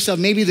find yourself,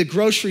 maybe the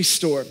grocery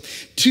store,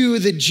 to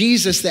the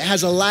Jesus that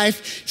has a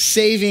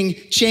life-saving,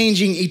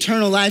 changing,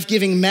 eternal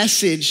life-giving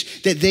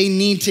message that they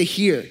need to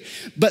hear.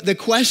 But the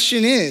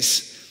question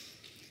is,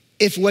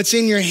 if what's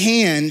in your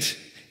hand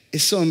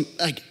is so,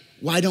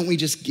 why don't we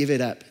just give it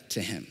up to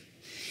him?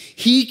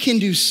 He can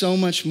do so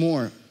much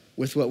more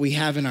with what we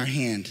have in our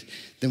hand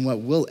than what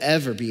we'll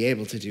ever be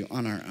able to do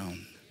on our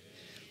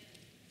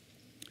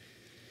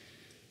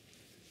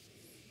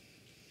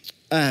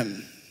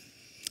own.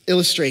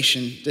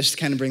 Illustration, just to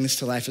kind of bring this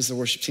to life as the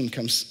worship team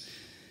comes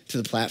to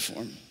the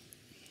platform.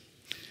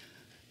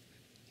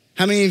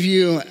 How many of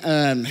you,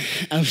 how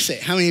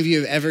many of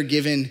you have ever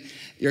given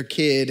your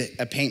kid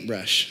a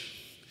paintbrush?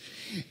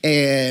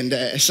 And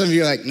some of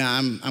you are like, nah,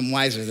 I'm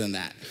wiser than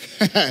that.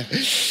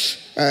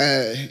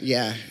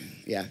 Yeah.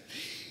 You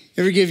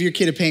ever give your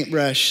kid a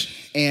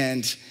paintbrush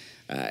and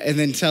and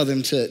then tell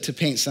them to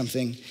paint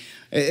something.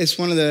 It's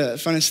one of the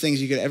funnest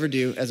things you could ever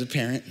do as a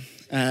parent.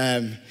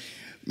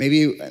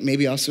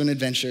 Maybe also an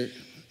adventure.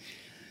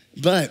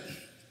 But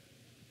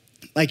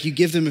like you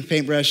give them a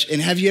paintbrush,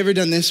 and have you ever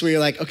done this where you're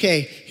like,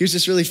 okay, here's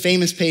this really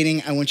famous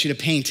painting, I want you to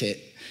paint it,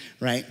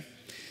 right?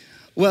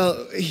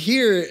 Well,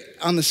 here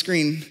on the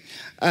screen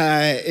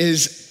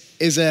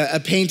is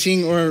a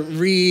painting or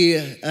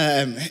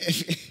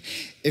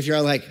if you're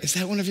all like, is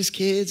that one of his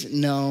kids?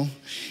 No,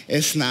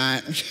 it's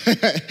not.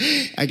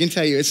 I can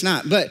tell you it's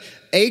not. But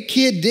a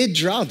kid did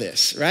draw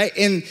this, right?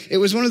 And it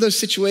was one of those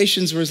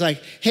situations where it's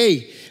like,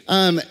 hey,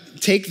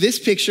 take this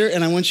picture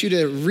and I want you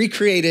to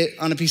recreate it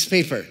on a piece of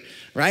paper,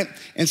 right?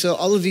 And so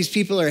all of these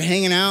people are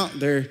hanging out.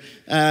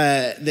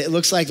 It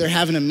looks like they're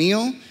having a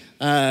meal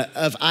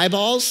of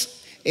eyeballs.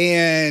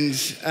 And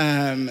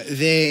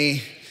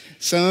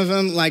some of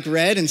them like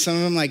red and some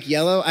of them like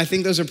yellow. I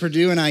think those are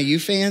Purdue and IU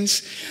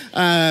fans.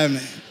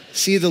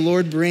 See, the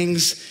Lord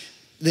brings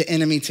the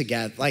enemy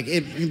together. Like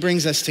he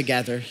brings us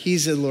together.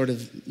 He's the Lord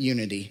of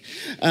unity.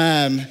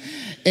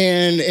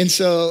 And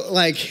so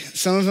like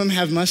some of them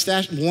have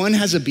mustache. One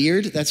has a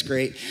beard. That's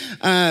great.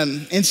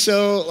 And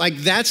so like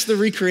that's the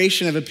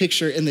recreation of a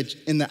picture in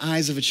the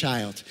eyes of a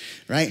child,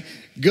 right?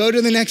 Go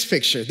to the next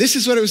picture. This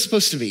is what it was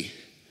supposed to be,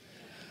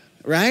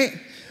 right?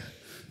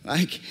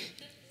 Like,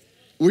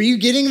 were you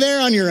getting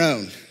there on your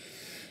own?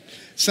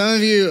 Some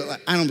of you,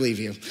 I don't believe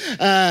you.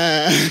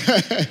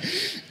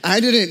 I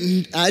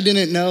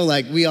didn't know,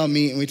 like, we all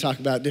meet and we talk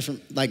about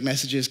different, like,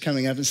 messages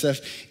coming up and stuff.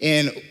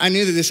 And I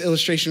knew that this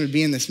illustration would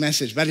be in this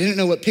message, but I didn't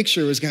know what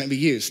picture was going to be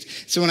used.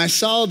 So when I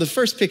saw the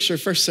first picture,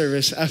 first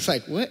service, I was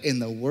like, what in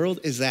the world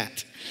is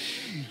that?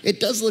 It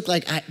does look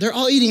like they're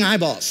all eating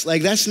eyeballs.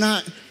 Like, that's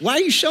not, why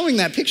are you showing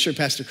that picture,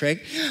 Pastor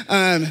Craig?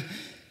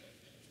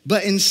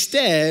 But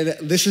instead,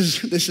 this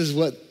is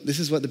what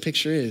the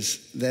picture is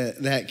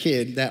that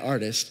kid, that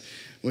artist,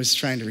 was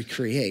trying to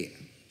recreate.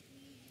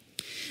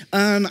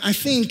 I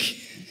think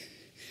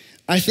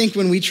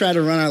when we try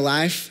to run our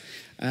life,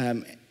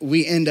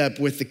 we end up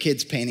with the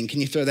kids painting.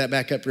 Can you throw that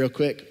back up real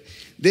quick?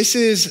 This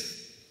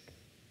is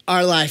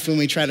our life when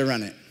we try to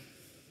run it.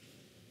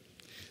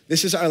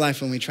 This is our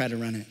life when we try to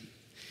run it.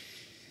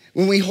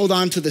 When we hold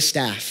on to the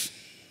staff.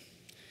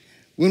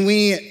 When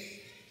we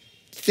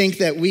think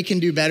that we can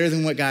do better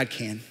than what God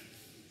can.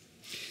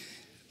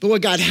 But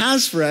what God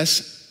has for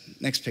us,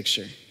 next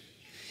picture,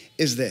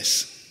 is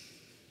this.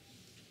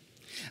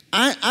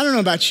 I don't know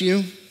about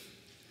you,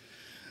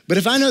 but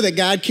if I know that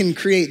God can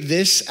create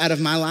this out of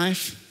my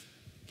life,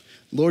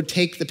 Lord,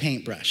 take the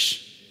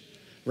paintbrush,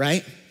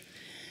 right?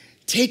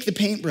 Take the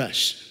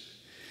paintbrush.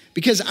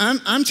 Because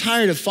I'm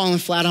tired of falling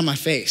flat on my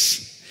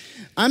face.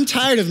 I'm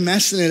tired of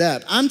messing it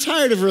up. I'm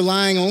tired of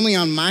relying only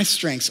on my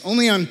strengths,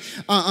 only on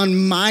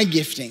my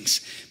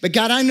giftings. But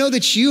God, I know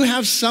that you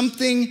have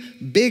something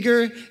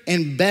bigger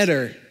and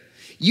better.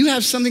 You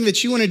have something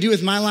that you want to do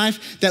with my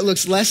life that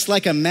looks less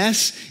like a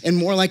mess and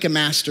more like a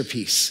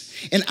masterpiece.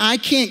 And I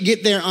can't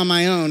get there on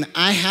my own.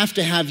 I have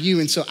to have you.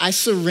 And so I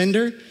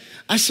surrender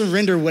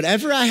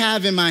whatever I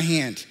have in my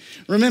hand.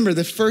 Remember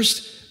the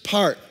first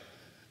part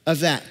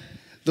of that.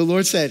 The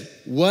Lord said,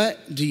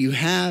 what do you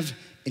have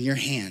in your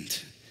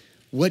hand?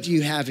 What do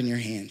you have in your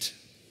hand?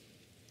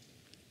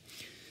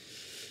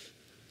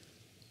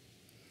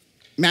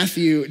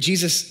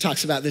 Jesus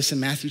talks about this in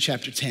Matthew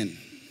chapter 10.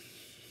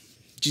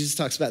 Jesus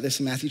talks about this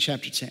in Matthew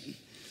chapter 10.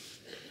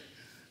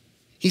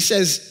 He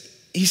says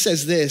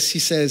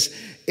this,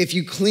 if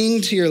you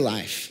cling to your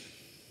life,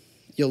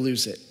 you'll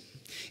lose it.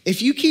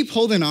 If you keep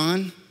holding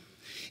on,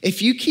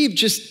 if you keep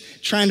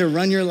just trying to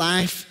run your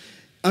life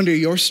under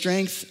your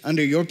strength,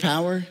 under your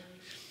power,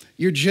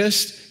 you're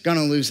just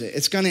gonna lose it.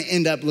 It's gonna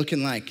end up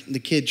looking like the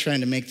kid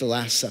trying to make the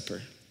Last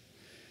Supper.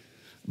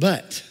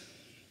 But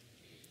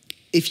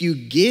if you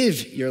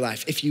give your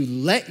life, if you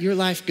let your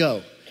life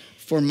go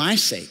for my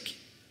sake,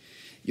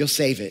 you'll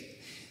save it.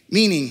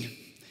 Meaning,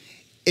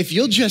 if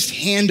you'll just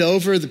hand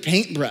over the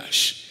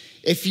paintbrush,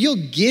 if you'll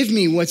give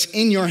me what's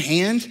in your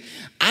hand,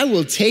 I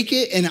will take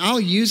it and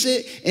I'll use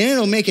it and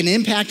it'll make an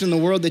impact in the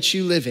world that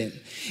you live in.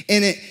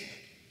 And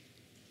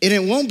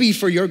it won't be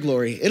for your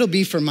glory, it'll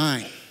be for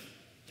mine.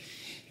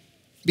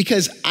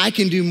 Because I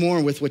can do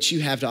more with what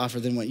you have to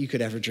offer than what you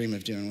could ever dream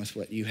of doing with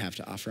what you have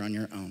to offer on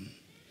your own.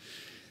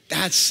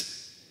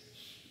 That's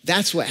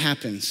what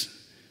happens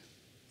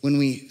when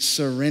we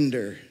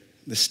surrender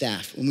the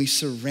staff, when we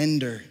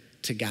surrender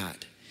to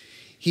God.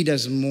 He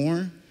does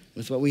more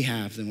with what we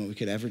have than what we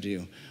could ever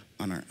do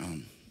on our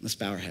own. Let's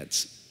bow our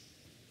heads.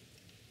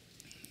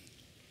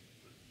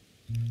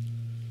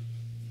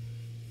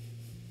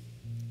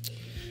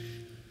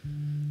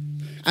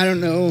 I don't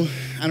know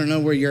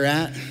where you're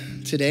at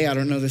today. I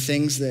don't know the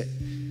things that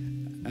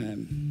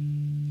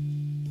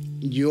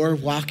you're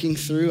walking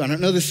through. I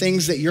don't know the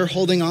things that you're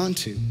holding on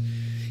to.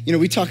 You know,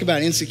 we talk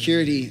about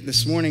insecurity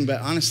this morning,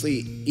 but honestly,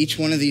 each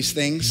one of these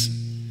things,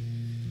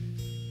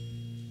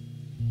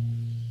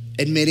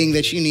 admitting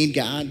that you need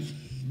God,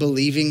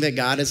 believing that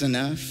God is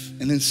enough,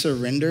 and then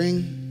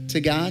surrendering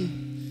to God,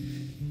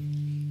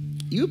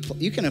 you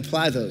can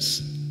apply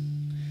those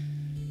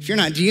If you're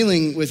not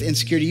dealing with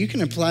insecurity, you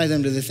can apply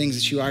them to the things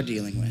that you are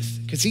dealing with.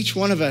 Because each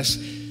one of us,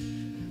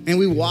 and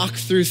we walk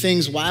through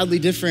things wildly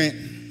different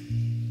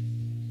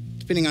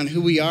depending on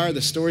who we are,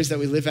 the stories that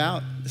we live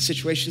out, the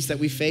situations that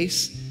we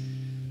face.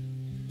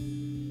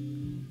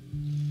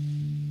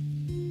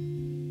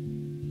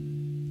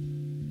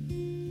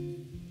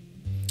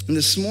 And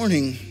this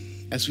morning,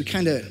 as we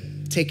kind of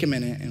take a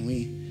minute and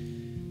we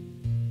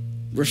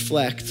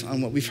reflect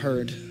on what we've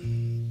heard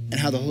and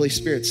how the Holy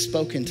Spirit's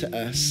spoken to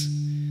us,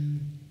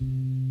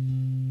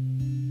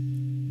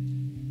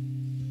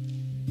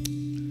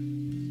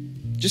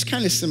 just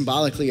kind of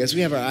symbolically, as we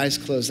have our eyes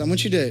closed, I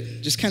want you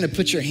to just kind of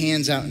put your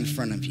hands out in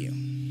front of you.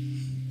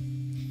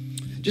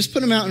 Just put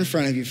them out in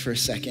front of you for a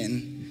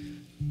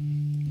second.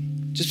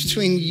 Just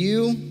between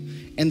you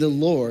and the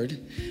Lord. I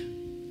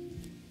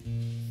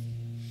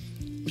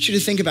want you to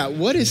think about,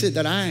 what is it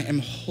that I am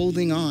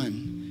holding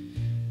on?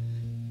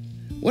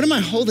 What am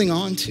I holding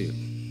on to?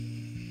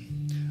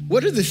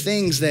 What are the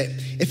things that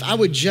if I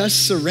would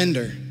just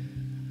surrender,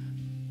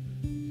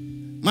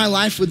 my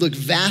life would look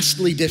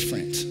vastly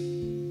different?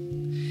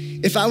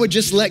 If I would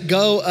just let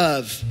go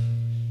of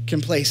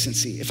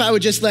complacency, if I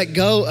would just let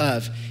go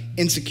of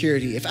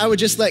insecurity, if I would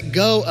just let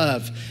go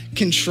of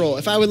control,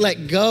 if I would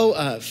let go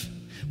of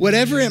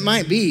whatever it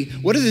might be,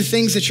 what are the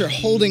things that you're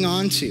holding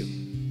on to?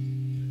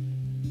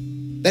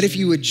 That if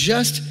you would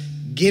just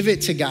give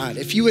it to God,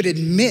 if you would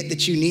admit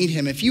that you need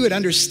him, if you would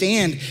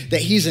understand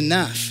that he's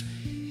enough,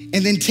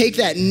 and then take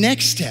that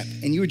next step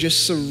and you would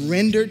just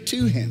surrender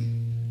to him,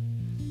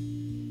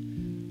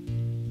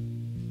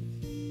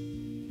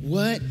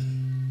 what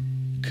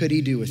could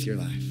he do with your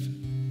life?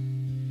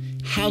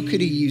 How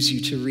could he use you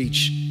to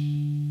reach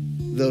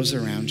those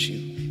around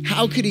you?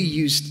 How could he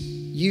use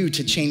you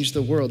to change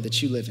the world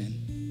that you live in?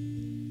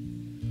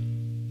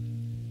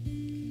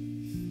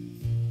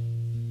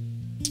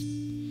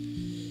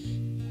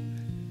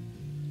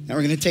 Now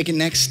we're going to take a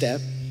next step.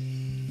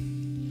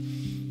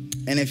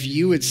 And if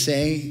you would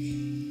say,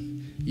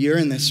 you're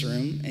in this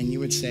room, and you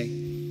would say,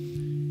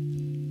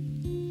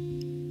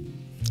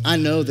 I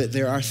know that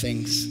there are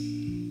things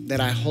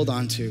that I hold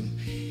on to.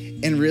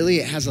 And really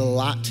it has a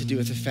lot to do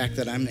with the fact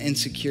that I'm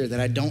insecure, that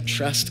I don't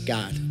trust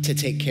God to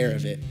take care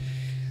of it,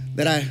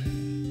 that I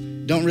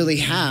don't really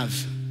have.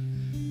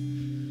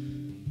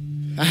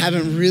 I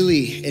haven't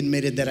really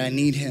admitted that I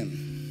need him.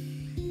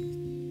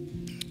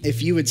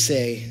 If you would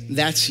say,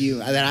 that's you,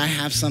 that I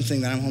have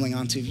something that I'm holding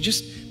on to, if you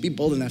just be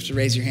bold enough to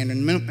raise your hand.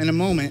 In a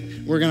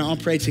moment, we're gonna all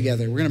pray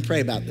together. We're gonna pray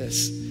about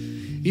this.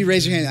 If you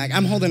raise your hand, like,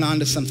 I'm holding on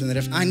to something that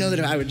if I know that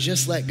if I would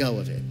just let go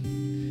of it,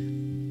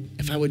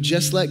 if I would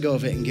just let go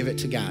of it and give it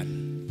to God,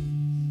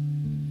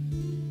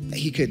 that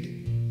he could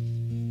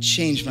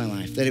change my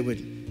life, that it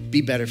would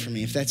be better for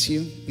me. If that's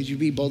you, would you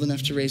be bold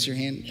enough to raise your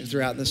hand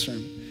throughout this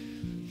room?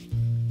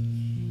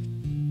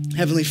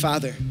 Heavenly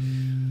Father,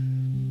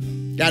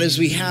 God, as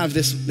we have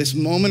this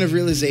moment of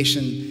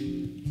realization,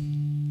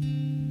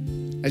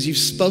 as you've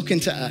spoken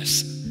to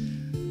us,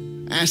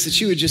 I ask that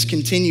you would just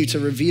continue to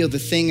reveal the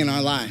thing in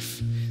our life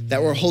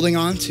that we're holding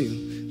on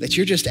to, that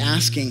you're just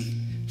asking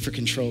for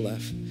control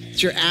of,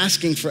 that you're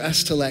asking for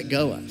us to let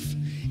go of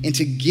and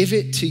to give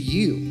it to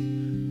you.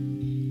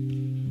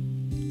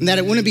 And that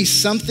it wouldn't be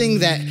something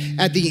that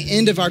at the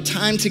end of our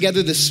time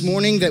together this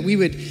morning that we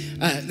would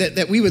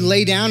that we would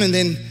lay down and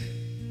then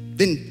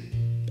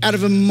out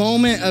of a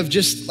moment of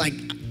just like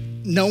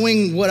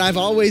knowing what I've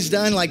always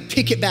done, like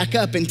pick it back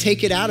up and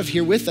take it out of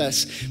here with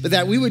us, but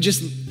that we would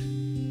just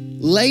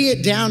lay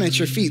it down at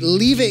your feet,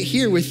 leave it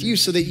here with you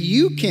so that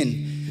you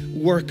can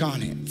work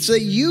on it, so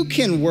that you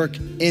can work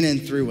in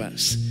and through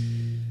us.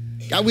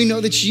 God, we know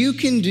that you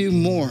can do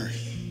more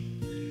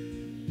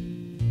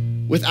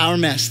with our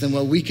mess than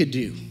what we could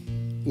do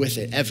with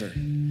it ever.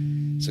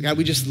 So God,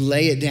 we just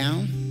lay it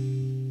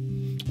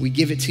down. We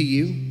give it to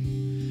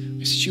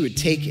you so that you would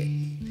take it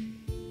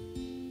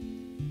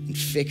and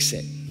fix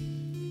it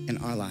in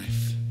our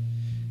life.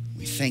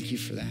 We thank you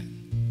for that.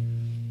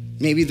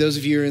 Maybe those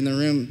of you who are in the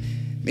room,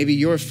 maybe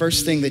your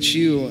first thing that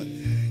you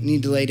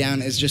need to lay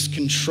down is just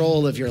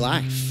control of your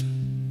life.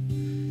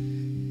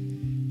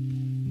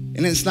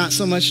 And it's not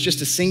so much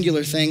just a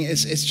singular thing,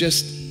 it's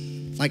just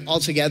like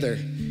altogether.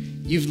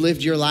 You've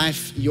lived your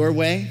life your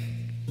way,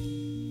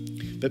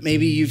 but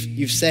maybe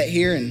you've sat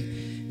here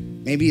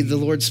and maybe the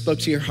Lord spoke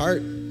to your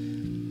heart,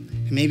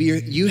 and maybe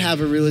you have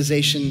a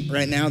realization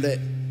right now that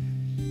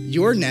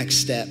your next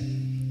step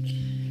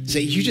is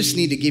that you just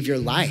need to give your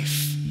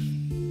life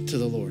to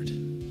the Lord.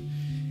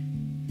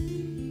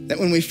 That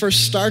when we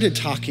first started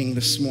talking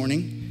this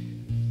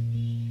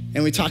morning,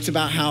 and we talked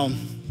about how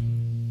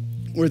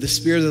where the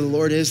Spirit of the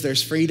Lord is,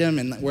 there's freedom,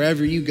 and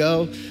wherever you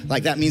go,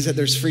 like that means that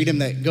there's freedom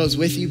that goes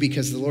with you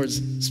because the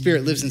Lord's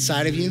Spirit lives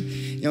inside of you.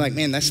 And you're like,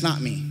 man, that's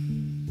not me,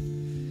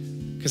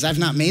 because I've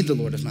not made the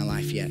Lord of my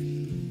life yet.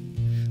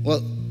 Well,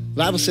 the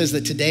Bible says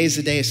that today is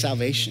the day of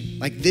salvation.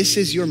 Like this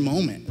is your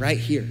moment right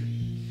here.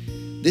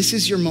 This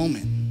is your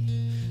moment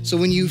So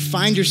when you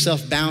find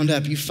yourself bound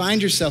up, you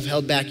find yourself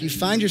held back, you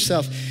find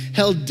yourself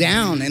held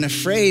down and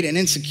afraid and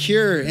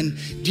insecure and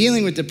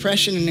dealing with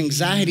depression and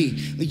anxiety,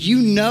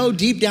 you know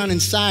deep down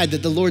inside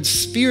that the Lord's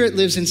Spirit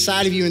lives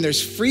inside of you and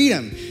there's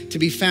freedom to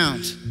be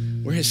found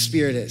where his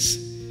Spirit is.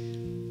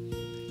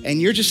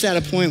 And you're just at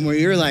a point where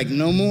you're like,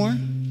 no more.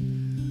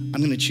 I'm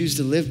gonna choose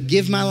to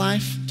give my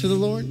life to the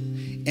Lord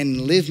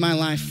and live my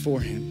life for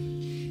him.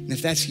 And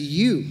if that's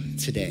you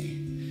today,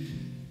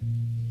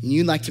 and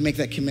you'd like to make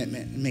that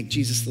commitment and make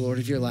Jesus the Lord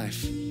of your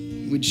life,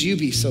 would you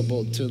be so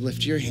bold to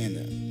lift your hand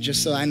up,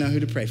 just so I know who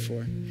to pray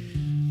for?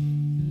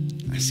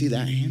 I see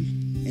that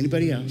hand.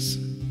 Anybody else?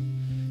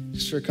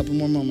 Just for a couple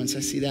more moments, I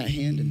see that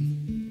hand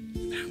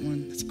and that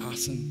one. That's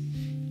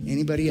awesome.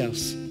 Anybody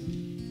else?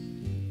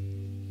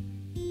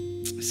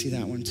 I see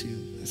that one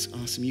too. That's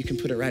awesome. You can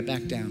put it right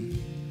back down.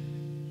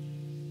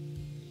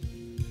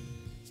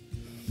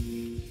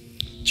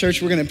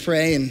 Church, we're gonna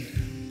pray,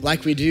 and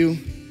like we do,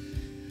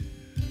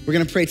 we're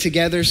gonna pray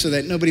together so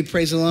that nobody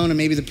prays alone, and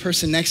maybe the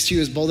person next to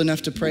you is bold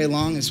enough to pray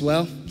along as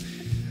well.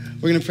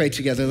 We're gonna pray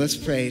together. Let's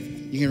pray.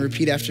 You can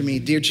repeat after me.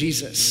 Dear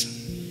Jesus,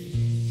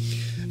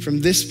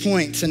 from this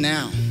point to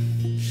now,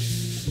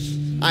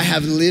 I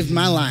have lived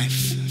my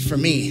life for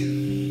me.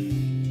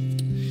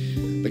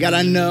 But God,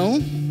 I know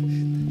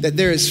that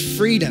there is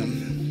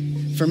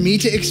freedom for me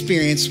to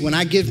experience when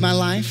I give my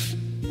life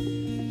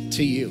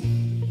to you.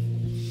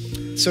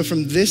 So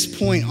from this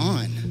point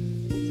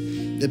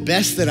on, the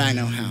best that I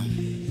know how,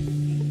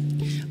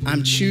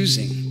 I'm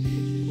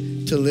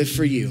choosing to live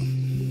for you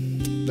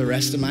the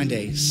rest of my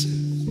days.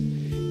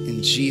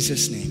 In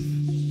Jesus'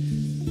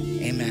 name,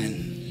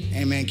 amen.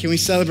 Amen. Can we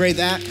celebrate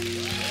that?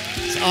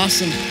 It's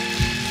awesome.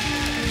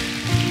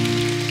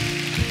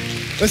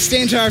 Let's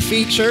stand to our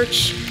feet,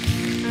 church.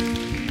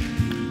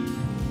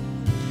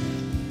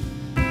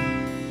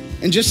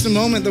 In just a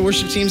moment, the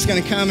worship team's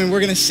gonna come and we're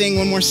gonna sing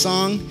one more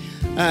song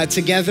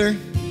together.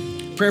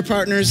 Prayer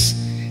partners,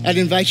 I'd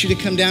invite you to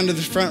come down to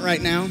the front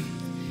right now.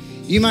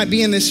 You might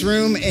be in this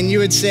room and you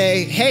would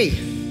say, hey,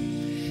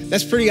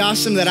 that's pretty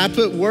awesome that I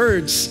put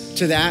words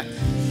to that,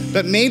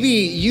 but maybe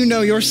you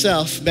know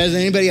yourself better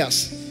than anybody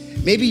else.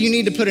 Maybe you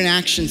need to put an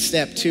action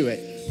step to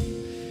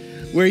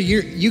it, where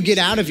you get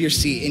out of your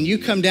seat and you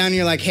come down and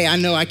you're like, hey, I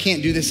know I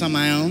can't do this on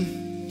my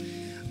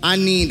own. I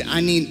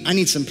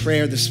need some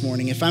prayer this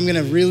morning. If I'm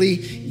gonna really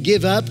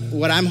give up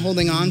what I'm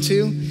holding on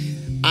to,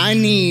 I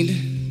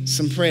need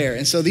some prayer.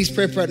 And so these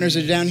prayer partners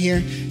are down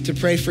here to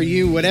pray for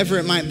you, whatever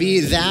it might be,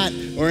 that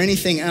or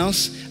anything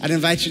else. I'd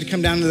invite you to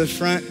come down to the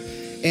front,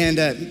 and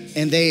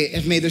they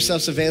have made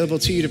themselves available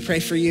to you to pray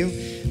for you.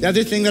 The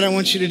other thing that I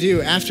want you to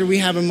do after we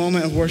have a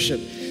moment of worship,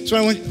 so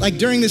I want, like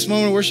during this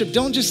moment of worship,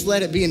 don't just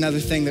let it be another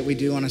thing that we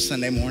do on a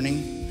Sunday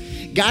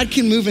morning. God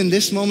can move in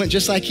this moment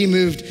just like he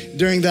moved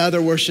during the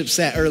other worship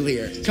set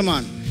earlier. Come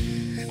on.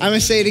 I'm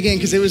gonna say it again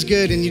because it was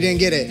good and you didn't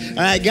get it.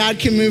 All right, God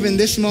can move in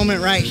this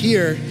moment right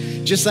here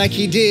just like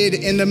he did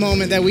in the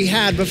moment that we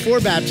had before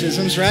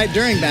baptisms, right?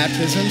 During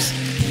baptisms,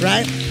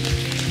 right?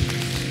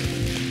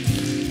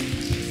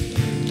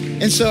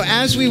 And so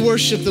as we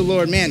worship the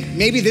Lord, man,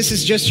 maybe this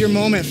is just your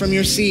moment from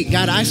your seat.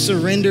 God, I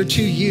surrender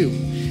to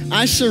you.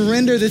 I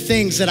surrender the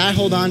things that I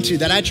hold on to,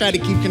 that I try to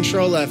keep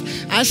control of.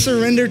 I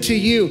surrender to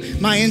you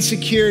my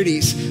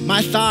insecurities,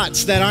 my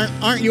thoughts that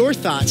aren't your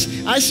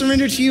thoughts. I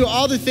surrender to you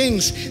all the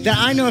things that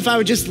I know if I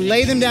would just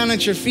lay them down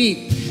at your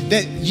feet,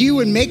 that you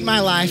would make my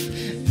life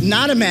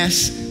not a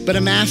mess, but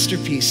a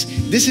masterpiece.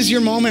 This is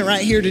your moment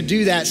right here to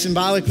do that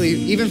symbolically,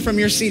 even from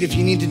your seat if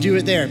you need to do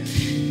it there.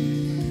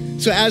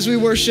 So as we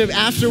worship,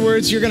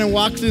 afterwards, you're gonna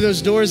walk through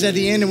those doors at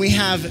the end and we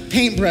have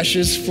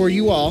paintbrushes for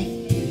you all.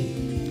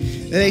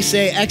 They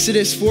say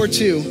Exodus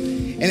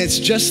 4:2, and it's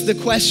just the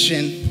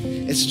question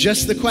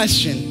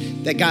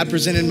that God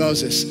presented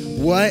Moses.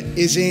 What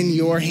is in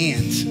your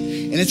hand?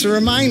 And it's a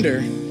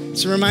reminder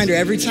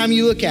every time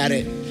you look at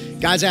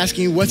it, God's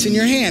asking you what's in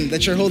your hand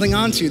that you're holding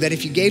on to, that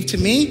if you gave to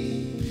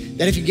me,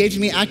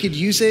 I could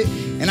use it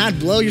and I'd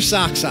blow your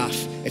socks off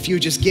if you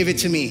would just give it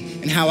to me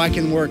and how I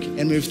can work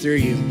and move through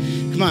you.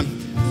 Come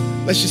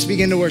on, let's just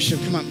begin to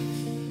worship, come on.